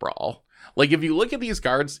Historic Brawl. Like, if you look at these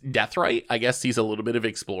cards, Deathrite, I guess, sees a little bit of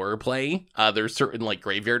Explorer play. There's certain, like,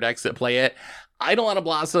 graveyard decks that play it. Eidolon of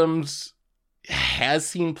Blossoms has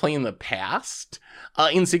seen play in the past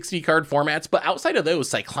in 60-card formats, but outside of those,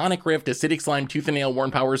 Cyclonic Rift, Acidic Slime, Tooth and Nail,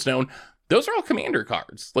 Worn Power Stone, those are all commander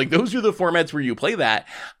cards. Like, those are the formats where you play that.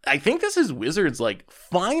 I think this is Wizards, like,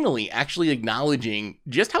 finally actually acknowledging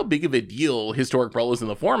just how big of a deal Historic Brawl is in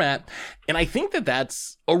the format. And I think that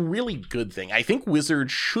that's a really good thing. I think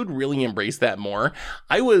Wizards should really embrace that more.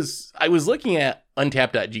 I was looking at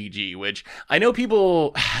Untap.gg, which I know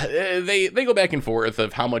people they go back and forth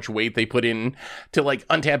of how much weight they put in to like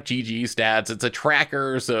Untap.gg stats. It's a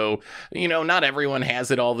tracker, so not everyone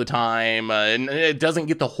has it all the time, and it doesn't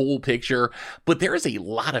get the whole picture. But there is a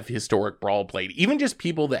lot of Historic Brawl played. Even just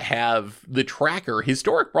people that have the tracker,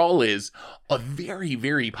 Historic Brawl is a very,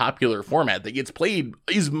 very popular format that gets played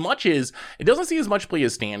as much as it doesn't see as much play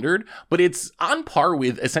as Standard, but it's on par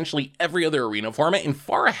with essentially every other arena format and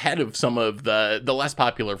far ahead of some of the less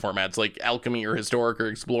popular formats like Alchemy or Historic or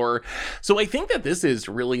Explorer. So I think that this is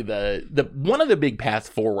really the one of the big paths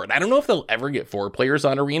forward. I don't know if they'll ever get 4 players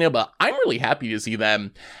on Arena, but I'm really happy to see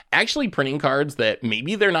them actually printing cards that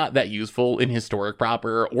maybe they're not that useful in Historic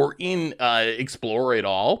proper or in Explorer at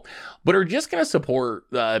all, but are just going to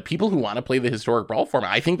support people who want to play the Historic Brawl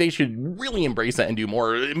format. I think they should really embrace that and do more,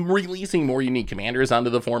 releasing more unique commanders onto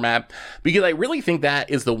the format, because I really think that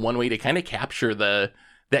is the one way to kind of capture that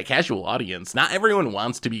casual audience. Not everyone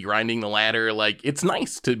wants to be grinding the ladder. Like, it's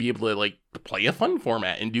nice to be able to like play a fun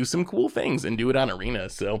format and do some cool things and do it on Arena.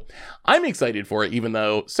 So I'm excited for it, even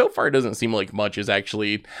though so far it doesn't seem like much is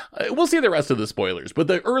actually, we'll see the rest of the spoilers, but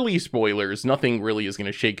the early spoilers, nothing really is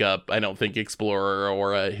going to shake up, I don't think, Explorer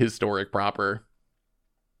or Historic proper.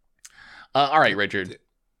 All right, Richard.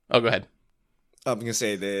 Oh, go ahead. I'm going to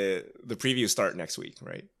say the previews start next week,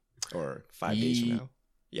 right? Or 5 days from now.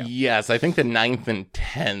 Yeah. Yes, I think the 9th and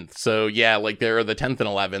 10th. So yeah, like they're the 10th and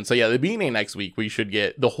 11th. So yeah, the beginning of next week, we should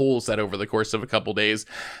get the whole set over the course of a couple days.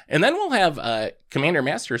 And then we'll have Commander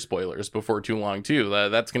Master spoilers before too long too.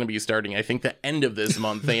 That's going to be starting, I think, the end of this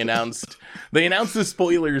month. They announced the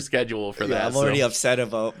spoiler schedule for that. I'm already upset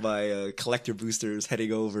about my collector boosters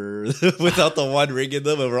heading over without the one ring in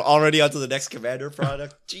them, and we're already onto the next Commander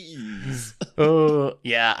product. Jeez.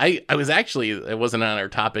 Yeah, I was actually, it wasn't on our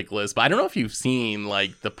topic list, but I don't know if you've seen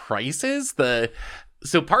like the prices.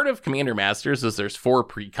 So part of Commander Masters is there's 4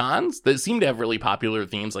 precons that seem to have really popular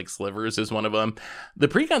themes, like Slivers is one of them. The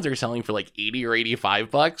precons are selling for like $80 or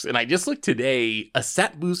 $85, and I just looked today, a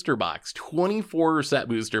set booster box, 24 set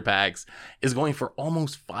booster packs, is going for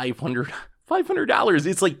almost $500.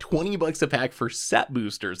 It's like $20 a pack for set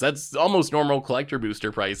boosters. That's almost normal collector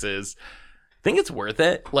booster prices. Think it's worth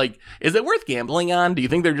it? Like, is it worth gambling on? Do you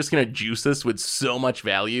think they're just going to juice us with so much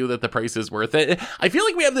value that the price is worth it? I feel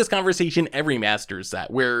like we have this conversation every Masters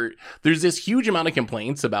set where there's this huge amount of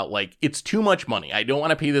complaints about like, it's too much money. I don't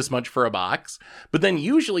want to pay this much for a box. But then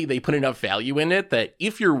usually they put enough value in it that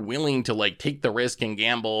if you're willing to like take the risk and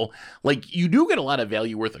gamble, like you do get a lot of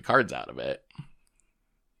value worth of cards out of it.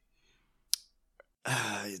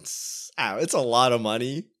 It's a lot of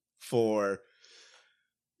money for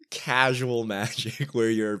casual Magic where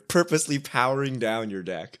you're purposely powering down your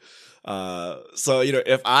deck. So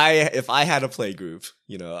if I had a play group,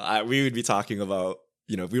 we would be talking about,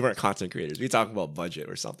 if we weren't content creators, we'd be talking about budget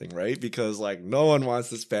or something, right? Because like no one wants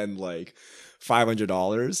to spend like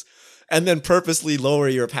 $500 and then purposely lower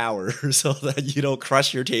your power so that you don't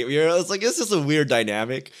crush your table. It's like, it's just a weird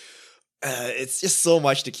dynamic. It's just so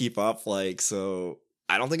much to keep up. Like, so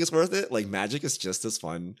I don't think it's worth it. Like, Magic is just as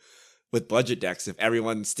fun with budget decks if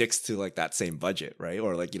everyone sticks to like that same budget, right?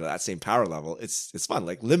 Or like, that same power level. It's fun.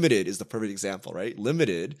 Like Limited is the perfect example, right?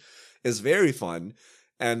 Limited is very fun,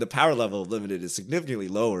 and the power level of Limited is significantly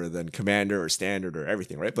lower than Commander or Standard or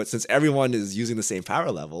everything, right? But since everyone is using the same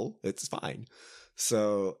power level, it's fine.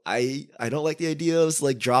 So I don't like the idea of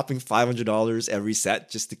like dropping $500 every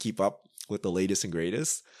set just to keep up with the latest and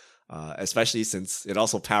greatest, especially since it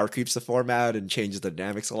also power creeps the format and changes the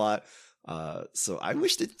dynamics a lot. So I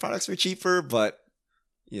wish the products were cheaper, but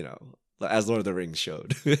as Lord of the Rings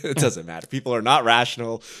showed, it doesn't matter. People are not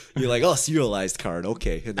rational. You're like, oh, serialized card,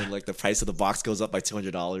 okay, and then like the price of the box goes up by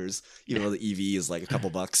 $200, even though the EV is like a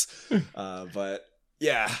couple bucks. But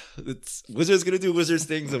yeah, it's Wizards gonna do Wizards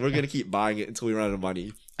things, and we're gonna keep buying it until we run out of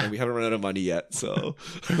money, and we haven't run out of money yet. So,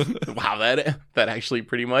 wow, that actually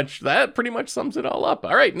pretty much sums it all up.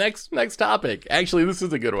 All right, next topic. Actually, this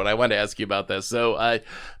is a good one. I wanted to ask you about this. So,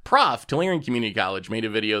 Prof, Tulane Community College, made a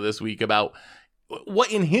video this week about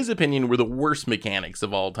what, in his opinion, were the worst mechanics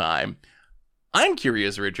of all time. I'm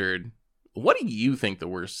curious, Richard. What do you think the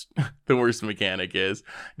worst mechanic is?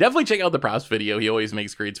 Definitely check out the Props video. He always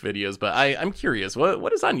makes great videos, but I'm curious.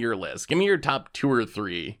 What is on your list? Give me your top 2 or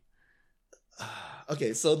 3.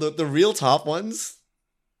 Okay, so the real top ones,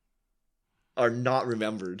 are not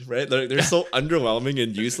remembered, right? They're so underwhelming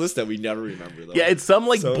and useless that we never remember them. Yeah, it's some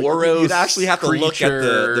like So Boros you'd actually have to look at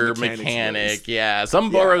the mechanic. Yeah,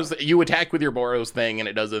 some Boros, you attack with your Boros thing and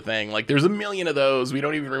it does a thing. Like there's a million of those. We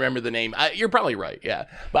don't even remember the name. You're probably right, yeah.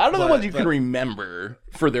 But out of the ones you can remember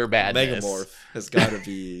for their badness. Megamorph has got to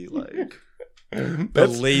be like the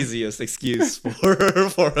laziest excuse for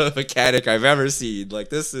a mechanic I've ever seen. Like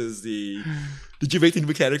this is the... Did you make the new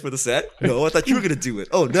mechanic for the set? No, I thought you were going to do it.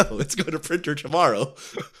 Oh, no, it's going to printer tomorrow.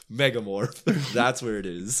 Megamorph. That's where it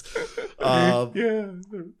is.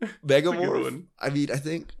 Megamorph, I mean, I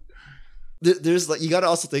think there's like, you got to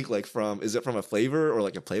also think like is it from a flavor or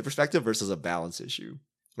like a play perspective versus a balance issue,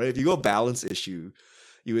 right? If you go balance issue,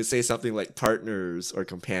 you would say something like partners or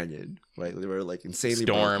companion, right? They were like insanely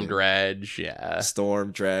Storm broken. Dredge, yeah.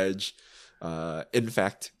 Storm Dredge,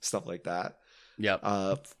 Infect, stuff like that. Yep.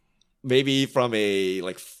 Maybe from a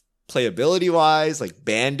like playability wise, like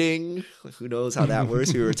banding, like, who knows how that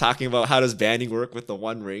works? We were talking about how does banding work with the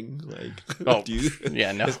One Ring? Like,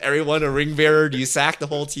 is everyone a ring bearer? Do you sack the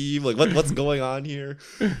whole team? Like, what's going on here?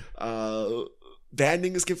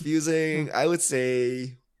 Banding is confusing. I would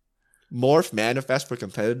say Morph Manifest for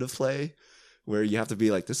competitive play, where you have to be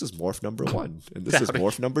like, this is Morph number 1 and this is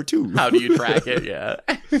Morph number 2. How do you track it? Yeah.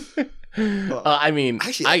 I mean,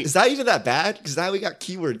 actually, is that even that bad? Because now we got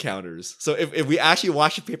keyword counters. So if we actually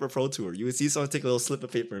watch a Paper Pro Tour, you would see someone take a little slip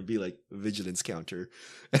of paper and be like vigilance counter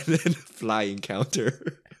and then flying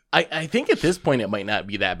counter. I think at this point it might not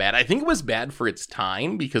be that bad. I think it was bad for its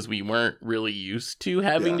time because we weren't really used to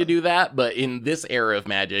having to do that. But in this era of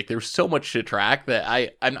Magic, there's so much to track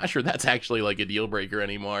that I'm not sure that's actually like a deal breaker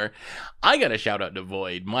anymore. I got to shout out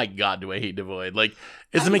Devoid. My God, do I hate Devoid. Like,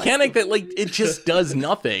 it's a mechanic that like it just does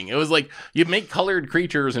nothing. It was like you make colored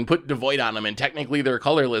creatures and put Devoid on them and technically they're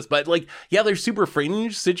colorless. But like, yeah, there's super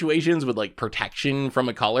fringe situations with like protection from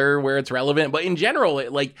a color where it's relevant. But in general,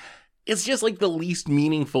 it's just like the least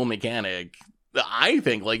meaningful mechanic. I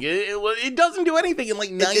think like it doesn't do anything in like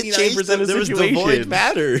 99% of situations. Devoid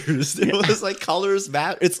matters. It was like colors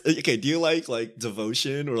matter. It's okay. Do you like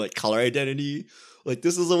devotion or like color identity? Like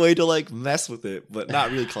this is a way to like mess with it, but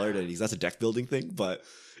not really color identities. That's a deck building thing, but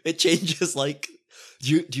it changes like.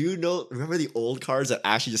 Do you know? Remember the old cards that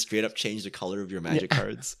actually just straight up change the color of your Magic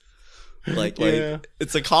cards? Like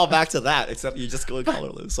it's a callback to that, except you just go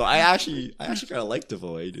colorless. So I actually kind of like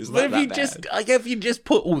Devoid. It's not that bad. If you just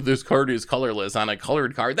put this card is colorless on a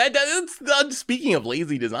colored card, that's speaking of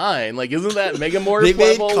lazy design. Like, isn't that Megamorph? They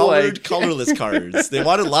made colored colorless cards. They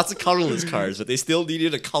wanted lots of colorless cards, but they still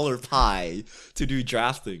needed a color pie to do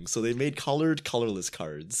drafting. So they made colored colorless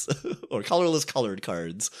cards or colorless colored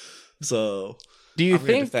cards. So. Do you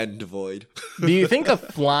think defend Devoid? Do you think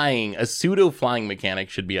a pseudo flying mechanic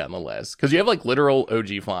should be on the list? Because you have like literal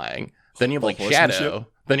OG flying, then you have like Shadow,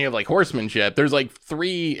 then you have like horsemanship. There's like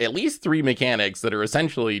at least three mechanics that are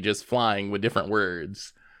essentially just flying with different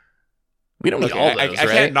words. We don't need all those, I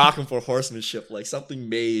can't knock him for horsemanship, like something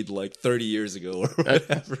made like 30 years ago or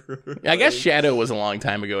whatever. I guess Shadow was a long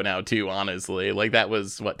time ago now too, honestly. Like that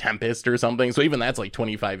was Tempest or something. So even that's like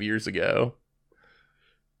 25 years ago.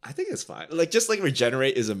 I think it's fine. Like, just like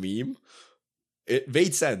Regenerate is a meme. It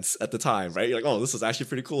made sense at the time, right? You're like, oh, this is actually a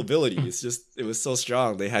pretty cool ability. It's just, it was so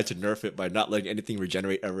strong, they had to nerf it by not letting anything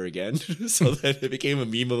regenerate ever again. So then it became a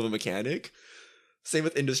meme of a mechanic. Same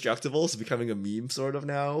with Indestructible. It's becoming a meme sort of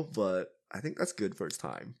now, but I think that's good for its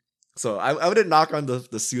time. So I wouldn't knock on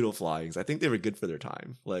the pseudo flyings. I think they were good for their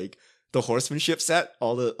time. Like, the horsemanship set,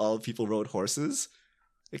 all the people rode horses.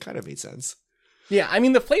 It kind of made sense. Yeah, I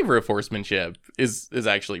mean, the flavor of horsemanship is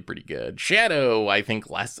actually pretty good. Shadow, I think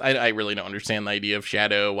less. I really don't understand the idea of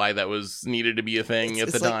Shadow, why that was needed to be a thing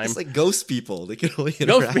at the time. It's like ghost people. They can only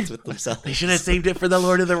interact with themselves. They should have saved it for the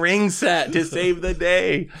Lord of the Rings set to save the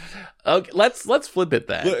day. Okay, let's flip it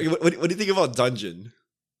then. What do you think about Dungeon?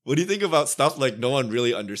 What do you think about stuff like no one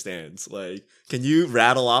really understands? Like, can you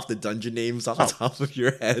rattle off the dungeon names off the top of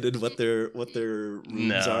your head and what their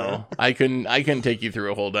rooms are? I couldn't take you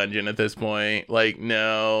through a whole dungeon at this point. Like,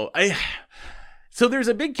 no. So there's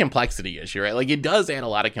a big complexity issue, right? Like, it does add a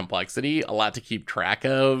lot of complexity, a lot to keep track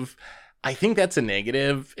of. I think that's a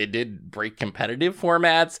negative. It did break competitive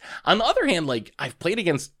formats. On the other hand, like, I've played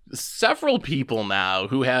against several people now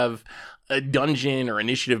who have a dungeon or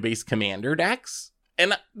initiative-based commander decks.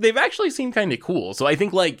 And they've actually seemed kind of cool. So I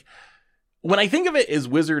think, like, when I think of it as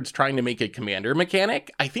Wizards trying to make a commander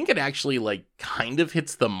mechanic, I think it actually, like, kind of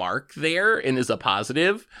hits the mark there and is a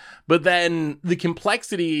positive. But then the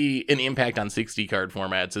complexity and impact on 60-card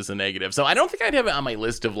formats is a negative. So I don't think I'd have it on my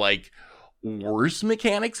list of, like, worst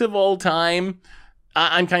mechanics of all time.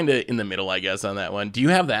 I'm kind of in the middle, I guess, on that one. Do you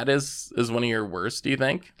have that as one of your worst, do you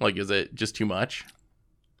think? Like, is it just too much?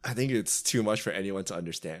 I think it's too much for anyone to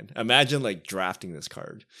understand. Imagine like drafting this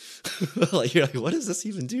card. Like you're like, what does this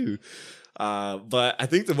even do? But I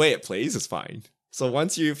think the way it plays is fine. So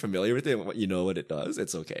once you're familiar with it, you know what it does,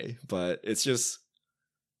 it's okay. But it's just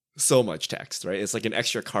so much text, right? It's like an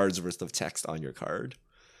extra card's worth of text on your card.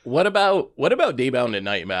 What about Daybound and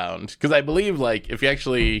Nightbound? Because I believe, like, if you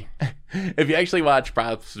actually watch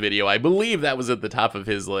Prop's video, I believe that was at the top of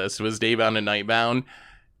his list, was Daybound and Nightbound.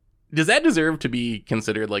 Does that deserve to be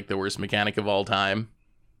considered like the worst mechanic of all time?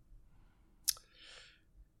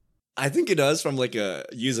 I think it does from like a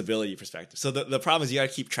usability perspective. So the problem is you got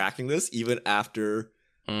to keep tracking this even after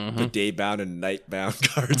the Daybound and Nightbound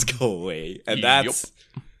cards go away, and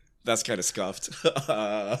that's kind of scuffed.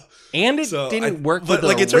 And it didn't work with the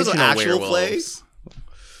like in terms of actual werewolves. play.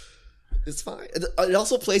 It's fine. It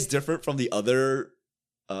also plays different from the other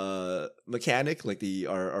mechanic, like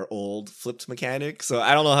our old flipped mechanic. So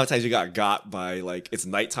I don't know how times you got by like it's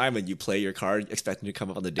nighttime and you play your card expecting to come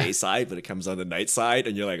up on the day side, but it comes on the night side,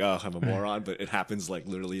 and you're like, oh, I'm a moron. But it happens like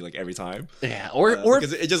literally like every time. Yeah, or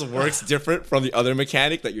because it just works different from the other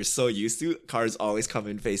mechanic that you're so used to. Cards always come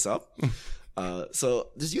in face up.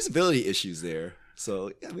 So there's usability issues there.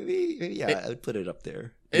 So yeah, maybe I would put it up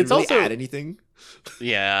there. Did It's it really also add anything.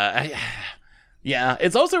 Yeah,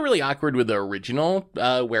 it's also really awkward with the original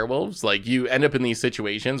werewolves. Like, you end up in these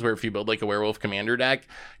situations where if you build like a werewolf commander deck,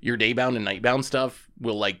 your Daybound and Nightbound stuff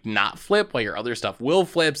will like not flip while your other stuff will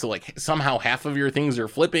flip. So like somehow half of your things are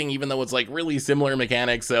flipping, even though it's like really similar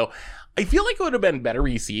mechanics. So I feel like it would have been better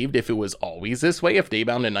received if it was always this way. If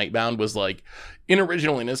Daybound and Nightbound was like an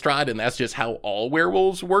original Innistrad and that's just how all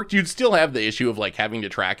werewolves worked, you'd still have the issue of like having to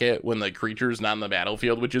track it when the creature's not in the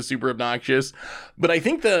battlefield, which is super obnoxious. But I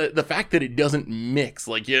think the fact that it doesn't mix,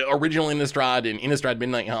 like original Innistrad and Innistrad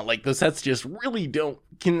Midnight Hunt, like the sets just really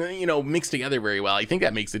can mix together very well. I think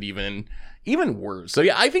that makes it even worse. So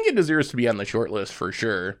yeah, I think it deserves to be on the short list for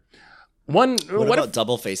sure. What about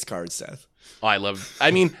double face cards, Seth? Oh, I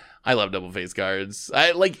love double face cards.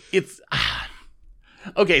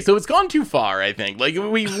 Okay, so it's gone too far, I think. Like,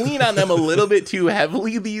 we lean on them a little bit too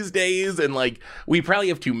heavily these days, and like we probably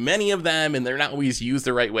have too many of them, and they're not always used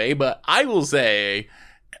the right way. But I will say,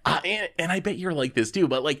 and I bet you're like this too,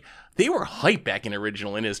 but like they were hype back in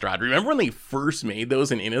original Innistrad. Remember when they first made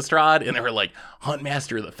those in Innistrad, and they were like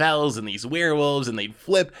Huntmaster of the Fells and these werewolves, and they'd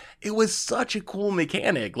flip? It was such a cool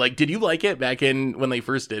mechanic. Like, did you like it back in when they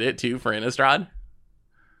first did it too for Innistrad?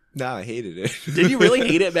 No, I hated it. Did you really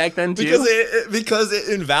hate it back then too? Because it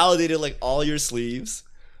invalidated like all your sleeves.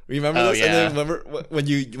 Remember this? Yeah. And then remember when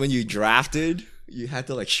you drafted, you had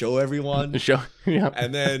to like show everyone. Yeah.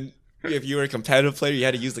 And then if you were a competitive player, you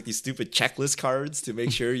had to use like these stupid checklist cards to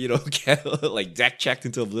make sure you don't get like deck checked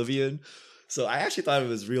into oblivion. So I actually thought it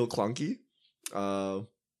was real clunky.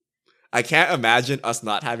 I can't imagine us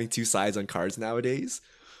not having two sides on cards nowadays.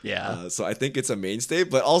 Yeah. So I think it's a mainstay,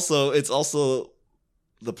 but also it's also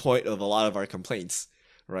the point of a lot of our complaints,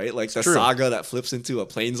 right? Like the saga that flips into a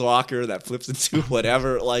planeswalker, that flips into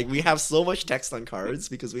whatever. Like, we have so much text on cards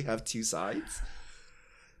because we have two sides.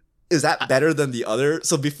 Is that better than the other?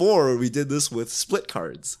 So before, we did this with split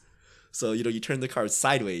cards. So, you turn the cards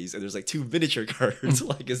sideways and there's like two miniature cards.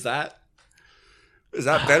 Like, is that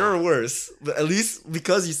better or worse? But at least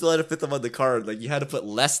because you still had to fit them on the card, like you had to put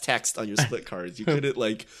less text on your split cards. You couldn't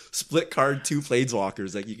like split card two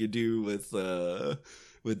planeswalkers like you could do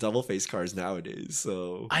with double face cards nowadays.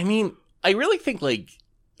 So I mean, I really think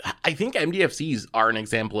I think MDFCs are an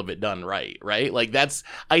example of it done right? Like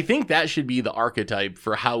I think that should be the archetype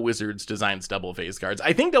for how Wizards designs double face cards.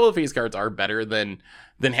 I think double face cards are better than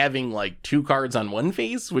having like two cards on one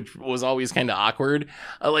face, which was always kind of awkward.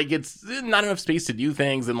 Like, it's not enough space to do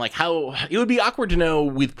things, and like how it would be awkward to know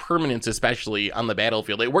with permanents, especially on the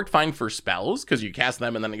battlefield. It worked fine for spells because you cast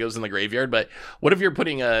them and then it goes in the graveyard. But what if you're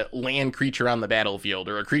putting a land creature on the battlefield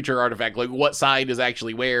or a creature artifact? Like, what side is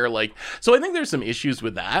actually where? Like, so I think there's some issues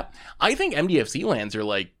with that. I think MDFC lands are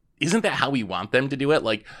like, isn't that how we want them to do it?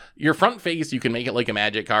 Like, your front face, you can make it like a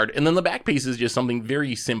magic card, and then the back face is just something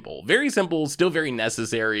very simple, still very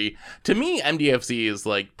necessary. To me, MDFC is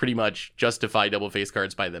like pretty much justify double face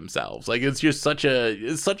cards by themselves. Like, it's just such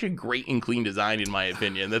a great and clean design, in my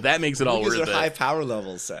opinion, that makes it all worth it. High power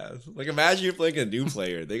levels, Seth. Like, imagine you're playing a new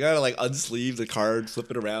player. They gotta like unsleeve the card,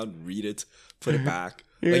 flip it around, read it, put it back.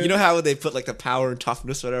 Yeah. Like, you know how they put like the power and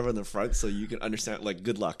toughness whatever in the front so you can understand, like,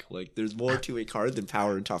 good luck. Like, there's more to a card than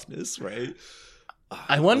power and toughness, right?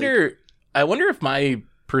 I wonder if my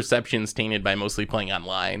perception's tainted by mostly playing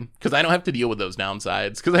online, because I don't have to deal with those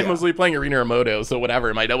downsides, because I'm mostly playing Arena or Moto, so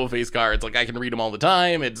whatever, my double face cards, like I can read them all the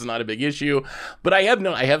time, it's not a big issue. But I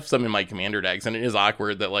have some in my commander decks, and it is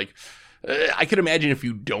awkward that like I could imagine if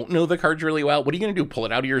you don't know the cards really well, what are you gonna do? Pull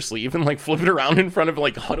it out of your sleeve and like flip it around in front of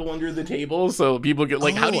like huddle under the table so people get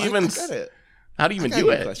like how do you even do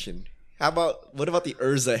it? Question. What about the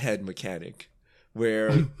Urza head mechanic?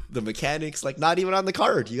 Where the mechanics like not even on the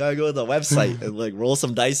card. You gotta go to the website and like roll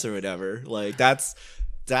some dice or whatever. Like that's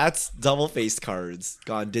double faced cards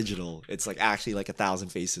gone digital. It's like actually like 1,000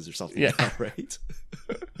 faces or something now, right?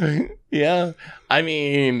 Yeah. I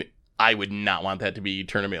mean, I would not want that to be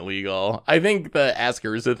tournament legal. I think the Ask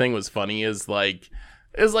Urza thing was funny is like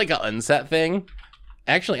an unset thing.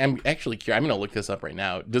 Actually, I'm curious. I'm gonna look this up right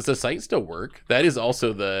now. Does the site still work? That is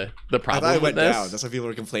also the problem. I thought it went with this. down. That's why people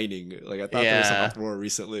were complaining. Like I thought there was some uproar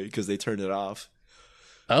recently because they turned it off.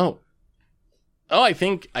 Oh, I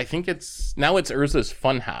think it's Urza's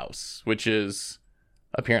Funhouse, which is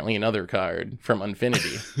apparently another card from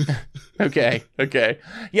Infinity. Okay.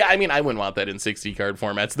 Yeah, I mean, I wouldn't want that in 60 card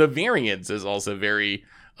formats. The variance is also very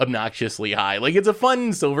obnoxiously high. Like it's a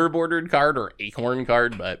fun silver bordered card or acorn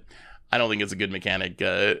card, but I don't think it's a good mechanic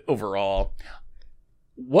overall.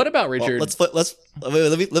 What about Richard? Well,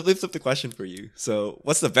 let me flip the question for you. So,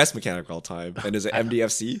 what's the best mechanic of all time? And is it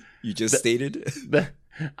MDFC? You just stated.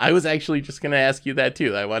 I was actually just going to ask you that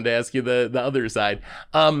too. I wanted to ask you the other side.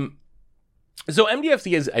 So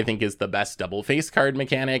MDFC I think is the best double face card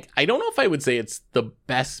mechanic. I don't know if I would say it's the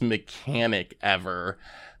best mechanic ever.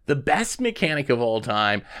 The best mechanic of all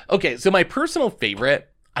time. Okay, so my personal favorite.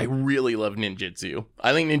 I really love ninjutsu.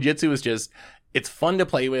 I think ninjutsu is it's fun to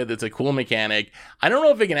play with. It's a cool mechanic. I don't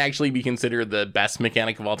know if it can actually be considered the best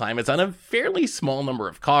mechanic of all time. It's on a fairly small number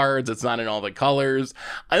of cards. It's not in all the colors.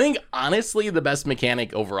 I think, honestly, the best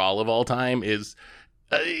mechanic overall of all time is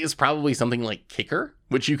probably something like Kicker,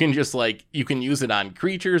 which you can just you can use it on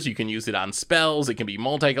creatures, you can use it on spells, it can be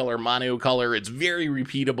multicolor, monocolor, it's very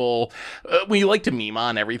repeatable. We like to meme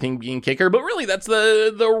on everything being Kicker, but really that's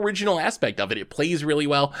the original aspect of it. It plays really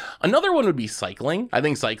well. Another one would be Cycling. I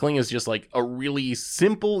think Cycling is just like a really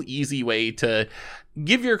simple, easy way to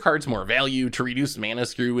give your cards more value, to reduce mana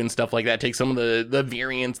screw and stuff like that, take some of the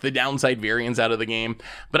variance, the downside variance out of the game.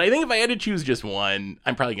 But I think if I had to choose just one,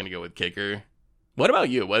 I'm probably going to go with Kicker. What about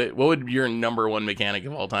you? What would your number one mechanic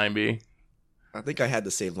of all time be? I think I had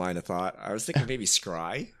the same line of thought. I was thinking maybe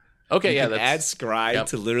Scry. Okay, you can add Scry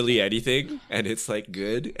to literally anything, and it's like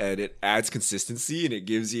good, and it adds consistency, and it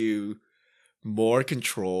gives you more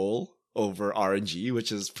control over RNG,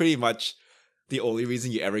 which is pretty much the only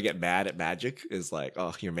reason you ever get mad at Magic is like,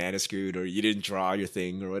 oh, your mana screwed, or you didn't draw your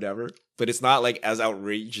thing, or whatever. But it's not like as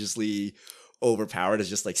outrageously overpowered as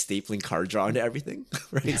just like stapling card draw into everything,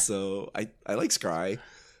 right? Yeah. So I like Scry.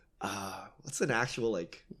 What's an actual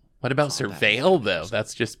like? What about Surveil though?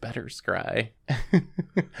 That's just better Scry.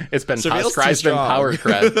 It's been Scry's been power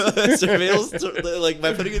crest. Surveil's like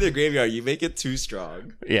by putting it in the graveyard, you make it too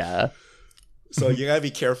strong. Yeah. So you gotta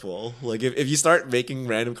be careful. Like if you start making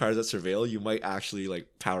random cards that Surveil, you might actually like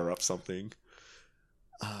power up something.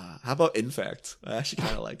 How about Infect? I actually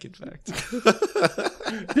kind of like Infect.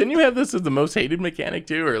 Didn't you have this as the most hated mechanic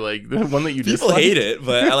too, or like the one that you people disliked? Hate it,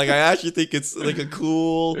 but I actually think it's like a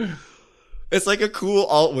cool. It's like a cool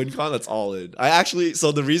alt win con that's all in.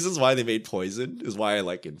 So the reasons why they made Poison is why I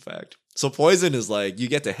like Infect. So Poison is like you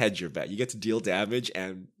get to hedge your bet, you get to deal damage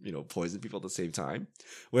and poison people at the same time.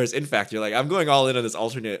 Whereas Infect, you're like I'm going all in on this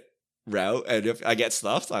alternate route, and if I get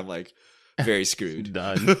stuffed, I'm like. Very screwed.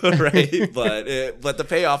 Done. Right? But the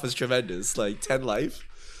payoff is tremendous. Like 10 life.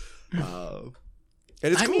 And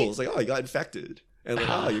it's cool. It's like, oh, you got infected. And like,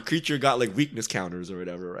 oh, your creature got like weakness counters or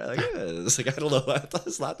whatever, right? Like, yeah, it's like, I don't know. I thought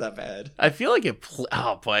it's not that bad. I feel like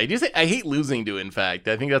oh boy, I hate losing to Infect.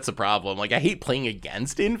 I think that's the problem. Like I hate playing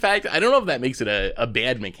against Infect. I don't know if that makes it a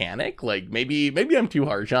bad mechanic. Like maybe I'm too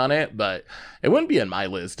harsh on it, but it wouldn't be on my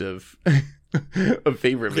list of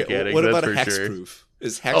favorite mechanics. What about that's a for sure. Hexproof?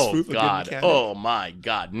 Is Hexproof a good mechanic? Oh my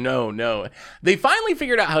god, no. They finally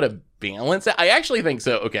figured out how to balance it. I actually think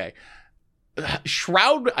so. Okay.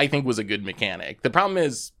 Shroud, I think, was a good mechanic. The problem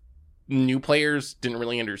is new players didn't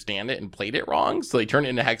really understand it and played it wrong, so they turned it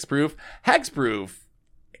into Hexproof. Hexproof,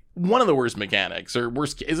 one of the worst mechanics, or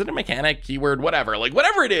worst, is it a mechanic, keyword, whatever. Like,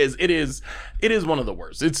 whatever it is one of the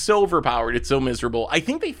worst. It's so overpowered, it's so miserable. I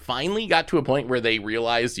think they finally got to a point where they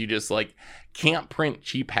realized you just, like, can't print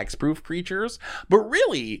cheap hexproof creatures. But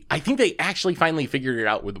really, I think they actually finally figured it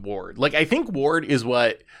out with Ward. Like, I think Ward is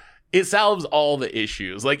what it solves all the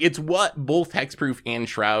issues. Like, it's what both Hexproof and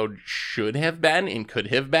Shroud should have been and could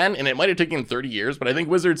have been, and it might have taken 30 years, but I think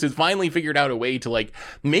Wizards has finally figured out a way to, like,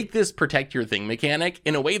 make this protect your thing mechanic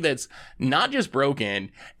in a way that's not just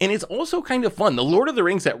broken, and it's also kind of fun. The Lord of the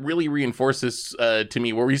Rings that really reinforced this to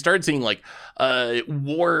me, where we started seeing, like,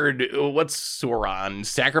 Ward, what's Sauron?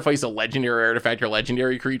 Sacrifice a legendary artifact or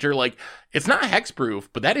legendary creature. Like, it's not hexproof,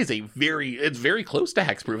 but that is it's very close to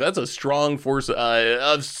hexproof. That's a strong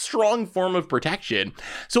strong form of protection.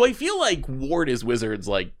 So I feel like Ward is Wizards,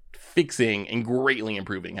 like, fixing and greatly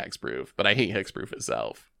improving hexproof, but I hate hexproof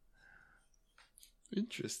itself.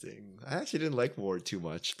 Interesting. I actually didn't like Ward too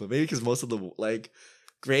much, but maybe because most of the, like,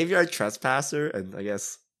 Graveyard Trespasser and I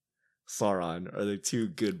guess Sauron are the two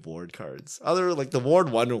good Ward cards. Other, like, the Ward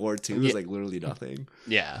 1 and Ward 2 is, like, literally nothing.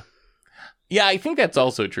 Yeah. Yeah, I think that's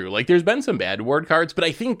also true. Like, there's been some bad Ward cards, but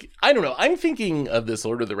I don't know, I'm thinking of this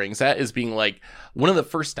Lord of the Rings set as being, like, one of the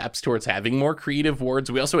first steps towards having more creative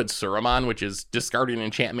wards. We also had Suramon, which is discarding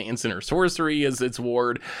enchantment, instant, or sorcery as its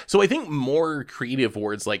ward. So I think more creative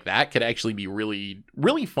wards like that could actually be really,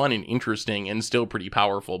 really fun and interesting and still pretty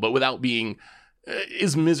powerful, but without being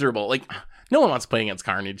is miserable. Like, no one wants to play against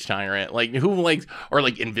Carnage Tyrant. Like, who likes, or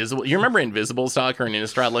like Invisible? You remember Invisible Stalker and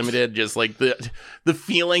Innistrad Limited? Just like the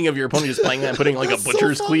feeling of your opponent just playing that and putting like a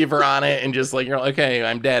Butcher's Cleaver on it, and just like, you're like, okay,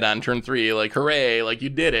 I'm dead on turn 3. Like, hooray! Like, you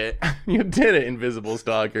did it, you did it, Invisible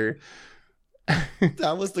Stalker.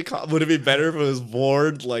 That was would it be better if it was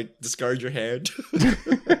Ward, like, discard your hand?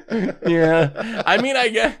 Yeah, I mean, I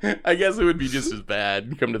guess it would be just as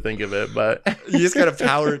bad, come to think of it, but you just gotta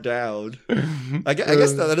power it down. I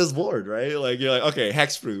guess that is Ward, right? Like, you're like, okay,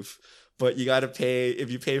 hexproof, but you gotta pay.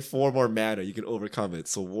 If you pay 4 more mana, you can overcome it.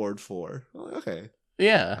 So Ward 4. Like, okay,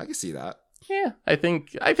 yeah, I can see that. Yeah, I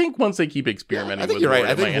think once they keep experimenting, I think with you're Ward,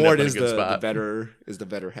 right. I think Ward Ward is the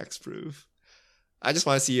better hexproof. I just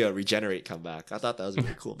want to see a regenerate come back. I thought that was a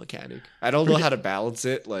really cool mechanic. I don't know how to balance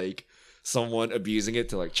it, like someone abusing it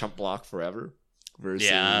to, like, chump block forever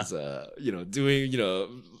versus doing,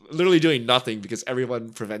 literally doing nothing because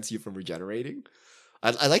everyone prevents you from regenerating.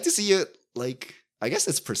 I like to see it, like, I guess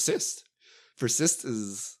it's persist. Persist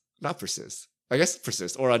is not persist. I guess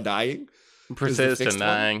persist or undying. Persist,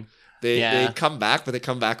 undying. They come back, but they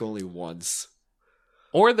come back only once.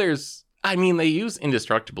 Or they use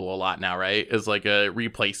indestructible a lot now, right? As like a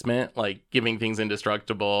replacement, like giving things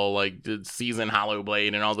indestructible, like Season Hollow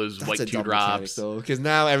Blade and all those That's like a 2 drops. Because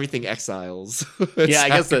now everything exiles. Yeah, I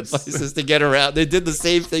guess that's just to get around. They did the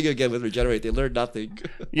same thing again with regenerate. They learned nothing.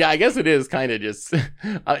 Yeah, I guess it is kind of just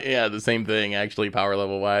the same thing actually, power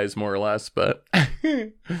level wise, more or less. But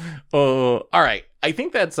all right, I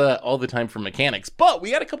think that's all the time for mechanics. But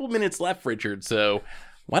we got a couple minutes left, Richard. So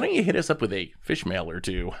why don't you hit us up with a fish mail or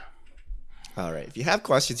two? All right. If you have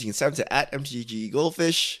questions, you can send them to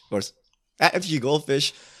 @MTGGoldfish or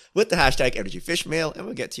 @MTGGoldfish with the hashtag MTGFishmail, and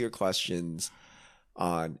we'll get to your questions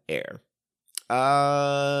on air.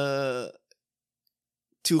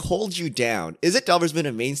 To hold you down, is it Delver's been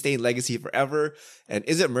a mainstay in Legacy forever? And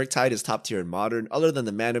is it Murktide is top tier in Modern? Other than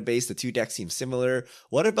the mana base, the 2 decks seem similar.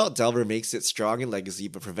 What about Delver makes it strong in Legacy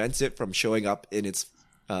but prevents it from showing up in its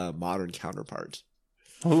Modern counterpart?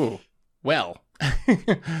 Ooh, well.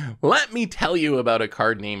 Let me tell you about a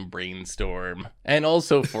card named Brainstorm, and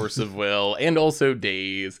also Force of Will, and also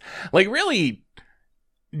Daze. Like, really,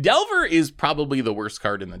 Delver is probably the worst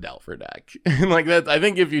card in the Delver deck. Like, that, I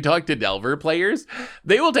think if you talk to Delver players,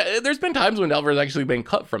 they will there's been times when Delver has actually been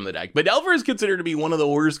cut from the deck, but Delver is considered to be one of the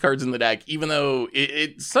worst cards in the deck, even though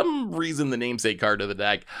it's some reason the namesake card of the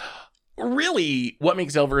deck. Really, what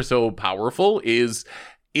makes Delver so powerful is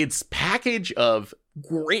its package of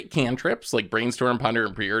great cantrips like Brainstorm, Ponder,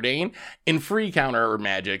 and Preordain, and free counter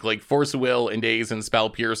magic like Force of Will and Daze and Spell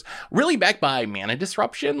Pierce, really backed by mana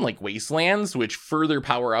disruption like Wastelands, which further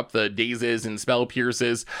power up the Dazes and Spell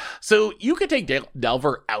Pierces. So you could take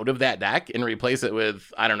Delver out of that deck and replace it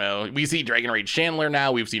with, I don't know, we see Dragon Rage Chandler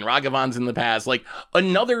now, we've seen Ragavans in the past, like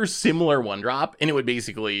another similar 1-drop, and it would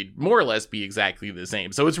basically more or less be exactly the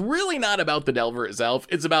same. So it's really not about the Delver itself,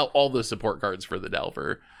 it's about all the support cards for the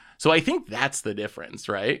Delver. So I think that's the difference,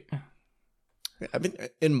 right? I mean,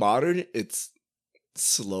 in Modern, it's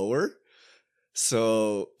slower.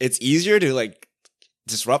 So it's easier to, like,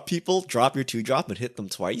 disrupt people, drop your 2-drop and hit them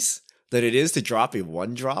twice than it is to drop a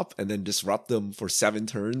 1-drop and then disrupt them for 7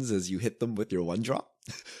 turns as you hit them with your 1-drop.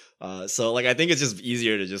 So, like, I think it's just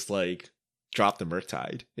easier to just, like, drop the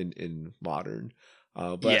Murktide in Modern.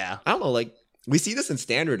 But yeah. I don't know, like, we see this in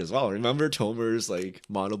standard as well. Remember Tomer's like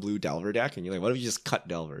mono blue Delver deck, and you're like, what if you just cut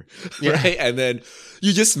Delver, Yeah. right? And then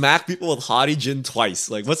you just smack people with Haughty Jin twice.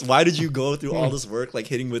 Like, why did you go through all this work like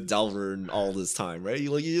hitting with Delver and all this time, right?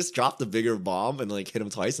 You just drop the bigger bomb and like hit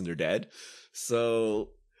them twice and they're dead. So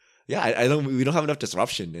yeah, we don't have enough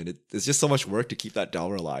disruption, and it's just so much work to keep that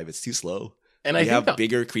Delver alive. It's too slow. And we have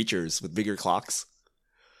bigger creatures with bigger clocks.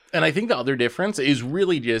 And I think the other difference is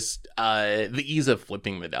really just the ease of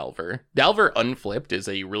flipping the Delver. Delver unflipped is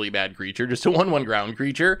a really bad creature, just a 1/1 ground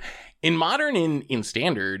creature. In Modern, in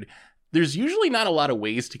Standard, there's usually not a lot of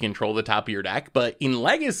ways to control the top of your deck, but in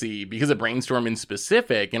Legacy, because of Brainstorm in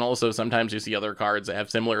specific, and also sometimes you see other cards that have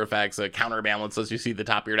similar effects, a counterbalance lets you see the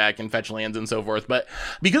top of your deck and fetch lands and so forth, but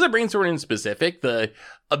because of Brainstorm in specific, the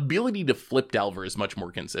ability to flip Delver is much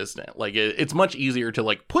more consistent. Like, it's much easier to,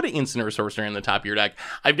 like, put an instant or sorcerer in the top of your deck.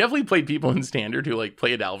 I've definitely played people in Standard who, like,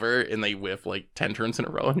 play a Delver and they whiff, like, 10 turns in a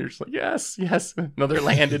row, and you're just like, yes, another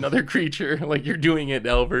land, another creature, like, you're doing it,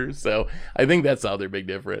 Delver. So I think that's the other big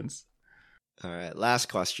difference. All right, last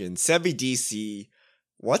question. Sebi DC,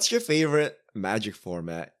 what's your favorite Magic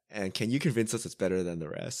format, and can you convince us it's better than the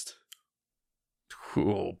rest?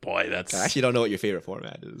 Oh boy, I actually don't know what your favorite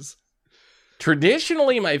format is.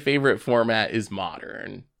 Traditionally, my favorite format is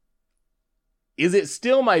Modern. Is it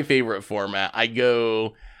still my favorite format? I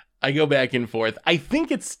go back and forth. I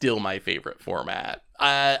think it's still my favorite format.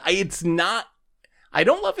 It's not. I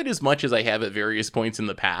don't love it as much as I have at various points in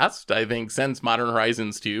the past. I think since Modern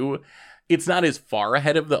Horizons 2, it's not as far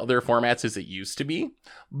ahead of the other formats as it used to be,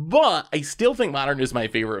 but I still think Modern is my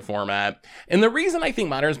favorite format. And the reason I think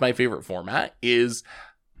Modern is my favorite format is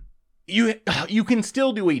you can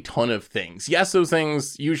still do a ton of things. Yes, those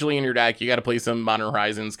things usually in your deck, you got to play some Modern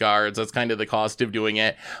Horizons cards. That's kind of the cost of doing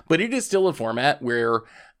it, but it is still a format where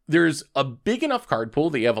there's a big enough card pool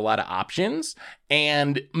that you have a lot of options,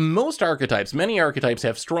 and many archetypes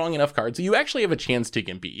have strong enough cards so you actually have a chance to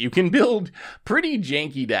compete. You can build pretty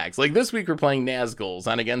janky decks. Like this week we're playing Nazguls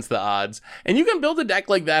on Against the Odds, and you can build a deck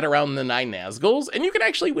like that around the 9 Nazguls, and you can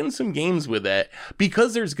actually win some games with it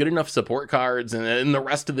because there's good enough support cards, and the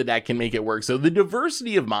rest of the deck can make it work. So the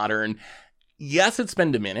diversity of Modern, yes, it's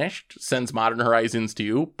been diminished since Modern Horizons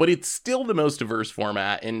 2, but it's still the most diverse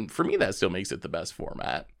format, and for me, that still makes it the best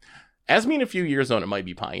format. Ask me in a few years, though, it might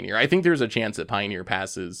be Pioneer. I think there's a chance that Pioneer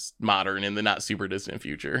passes Modern in the not super distant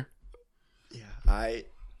future. Yeah,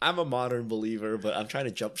 I'm a Modern believer, but I'm trying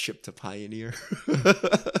to jump ship to Pioneer.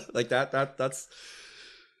 Like that's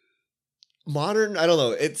Modern. I don't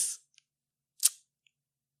know.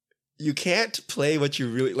 You can't play what you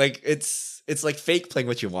really like. It's like fake playing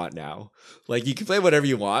what you want now. Like you can play whatever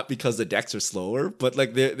you want because the decks are slower, but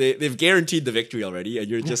like they've guaranteed the victory already, and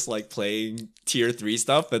you're just like playing tier 3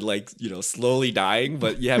 stuff and like, you know, slowly dying,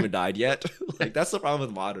 but you haven't died yet. Like that's the problem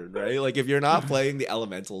with Modern, right? Like if you're not playing the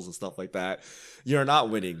elementals and stuff like that, you're not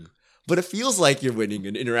winning. But it feels like you're winning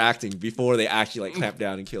and interacting before they actually like clamp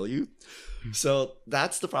down and kill you. So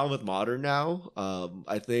that's the problem with Modern now.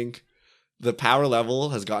 I think the power level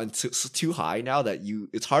has gotten too high now that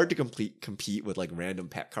it's hard to compete with like random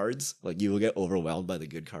pet cards. Like you will get overwhelmed by the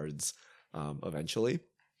good cards eventually.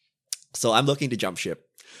 So I'm looking to jump ship.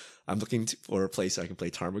 I'm looking for a place I can play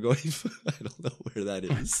Tarmogoyf. I don't know where that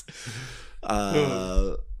is.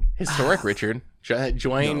 Historic, Richard.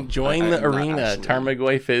 Join the arena.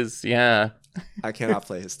 Tarmogoyf is, yeah. I cannot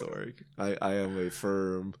play Historic. I am a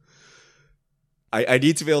firm... I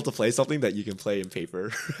need to be able to play something that you can play in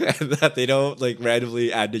paper and that they don't like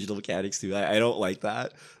randomly add digital mechanics to. I don't like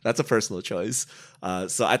that. That's a personal choice.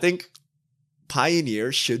 So I think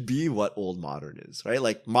Pioneer should be what old Modern is, right?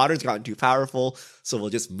 Like Modern's gotten too powerful, so we'll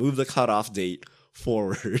just move the cutoff date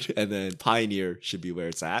forward and then Pioneer should be where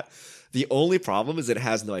it's at. The only problem is it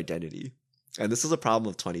has no identity. And this is a problem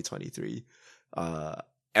of 2023.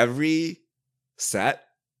 Every set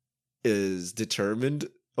is determined,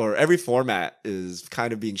 or every format is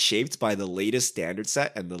kind of being shaped by the latest standard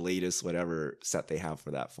set and the latest whatever set they have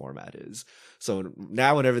for that format is. So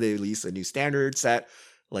now whenever they release a new standard set,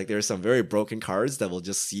 like there's some very broken cards that will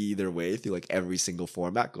just see their way through like every single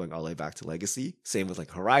format going all the way back to Legacy. Same with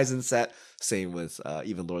like Horizon set, same with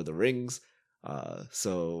even Lord of the Rings.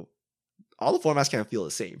 So all the formats kind of feel the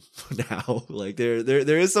same now. Like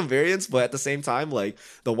there is some variance, but at the same time, like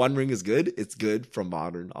the One Ring is good. It's good from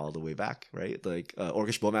Modern all the way back, right? Like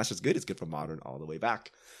Orcish Bowmaster is good. It's good from Modern all the way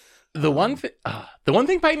back. The one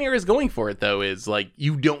thing Pioneer is going for it though is like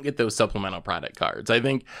you don't get those supplemental product cards.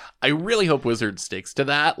 I really hope Wizards sticks to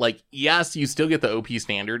that. Like, yes, you still get the OP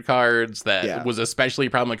standard cards that was especially a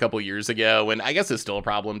problem a couple years ago, and I guess it's still a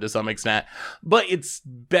problem to some extent, but it's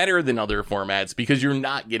better than other formats because you're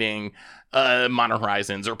not getting Mono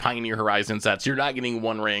Horizons or Pioneer Horizon sets. You're not getting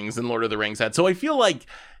One Rings and Lord of the Rings sets. So I feel like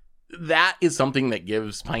that is something that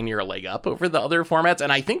gives Pioneer a leg up over the other formats,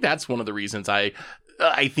 and I think that's one of the reasons I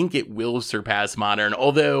think it will surpass Modern,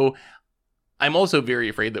 although I'm also very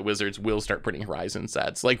afraid that Wizards will start putting Horizon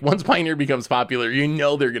sets. Like, once Pioneer becomes popular, you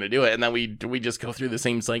know they're going to do it, and then we just go through the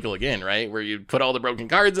same cycle again, right? Where you put all the broken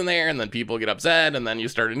cards in there, and then people get upset, and then you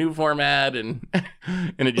start a new format, and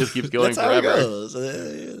and it just keeps going That's forever. How it goes.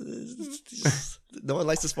 No one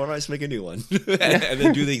likes this format, just make a new one. and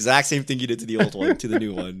then do the exact same thing you did to the old one, to the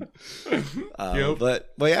new one. But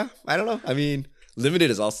yeah, I don't know. I mean, Limited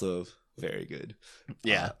is also very good.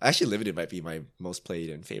 Yeah. Actually, Limited might be my most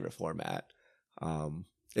played and favorite format.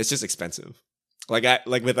 It's just expensive. Now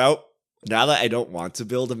that I don't want to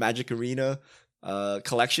build a Magic Arena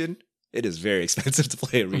collection, it is very expensive to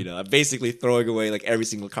play Arena. I'm basically throwing away like every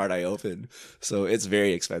single card I open. So it's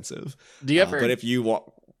very expensive. Do you ever but if you want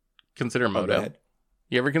consider Moto?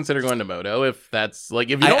 You ever consider going to Moto? If that's like,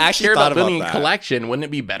 if you don't actually care thought about building about a that. collection, wouldn't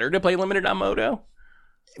it be better to play Limited on Moto?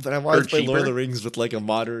 But I wanted to play Lord of cheaper? the Rings with like a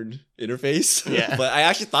modern interface. Yeah. But I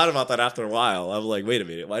actually thought about that after a while. I'm like, wait a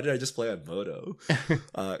minute, why did I just play on Moto?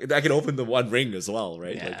 I can open the One Ring as well,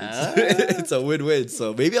 right? Yeah. Like it's a win-win.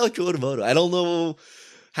 So maybe I'll go to Moto. I don't know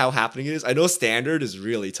how happening it is. I know Standard is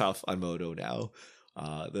really tough on Moto now.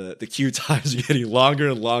 The queue times are getting longer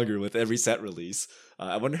and longer with every set release.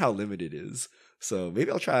 I wonder how Limited is. So maybe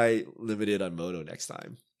I'll try Limited on Moto next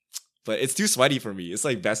time. But it's too sweaty for me. It's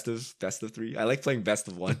like best of 3. I like playing best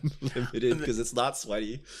of 1 Limited because it's not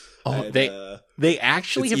sweaty. Oh, and, they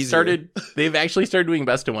actually have easier. started. They've actually started doing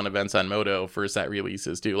best of 1 events on Moto for set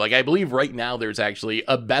releases too. Like, I believe right now there's actually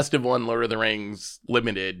a best of 1 Lord of the Rings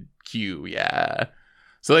limited queue. Yeah.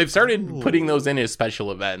 So they've started putting those in as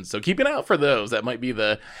special events. So keep an eye out for those. That might be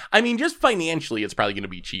just financially, it's probably going to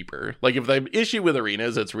be cheaper. Like, if the issue with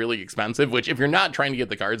arenas, it's really expensive, which if you're not trying to get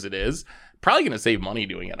the cards, it is probably going to save money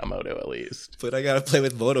doing it on Moto at least. But I got to play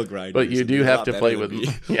with Moto grinders. But you do have to play with me.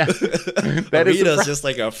 Yeah. That Arena's just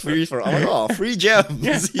like a free for free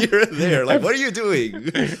gems here and there. Like, what are you doing?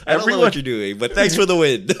 I don't know what you're doing, but thanks for the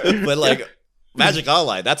win. But like, Magic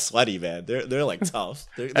Online, that's sweaty, man. They're like tough.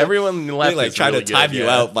 Everyone left like trying really to time good, you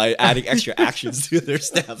out by adding extra actions to their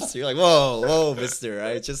steps. You're like, whoa, mister.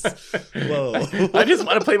 Whoa. I just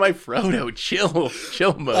want to play my Frodo.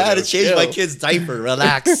 Chill mode. I had to change my kid's diaper.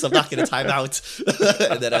 Relax. I'm not going to time out.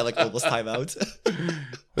 And then I like almost time out.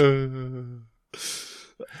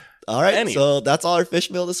 All right, so that's all our fish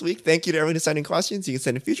mail this week. Thank you to everyone who's sending questions. You can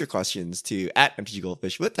send in future questions to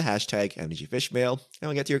 @MTGGoldfish with the hashtag MTGFishmail, and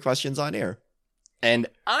we'll get to your questions on air. And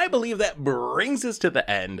I believe that brings us to the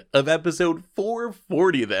end of episode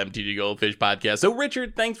 440 of the MTG Goldfish podcast. So,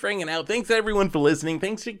 Richard, thanks for hanging out. Thanks to everyone for listening.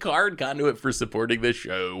 Thanks to Card Conduit for supporting the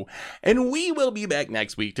show. And we will be back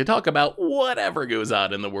next week to talk about whatever goes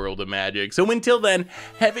on in the world of Magic. So until then,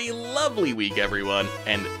 have a lovely week, everyone.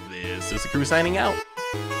 And this is the crew signing out.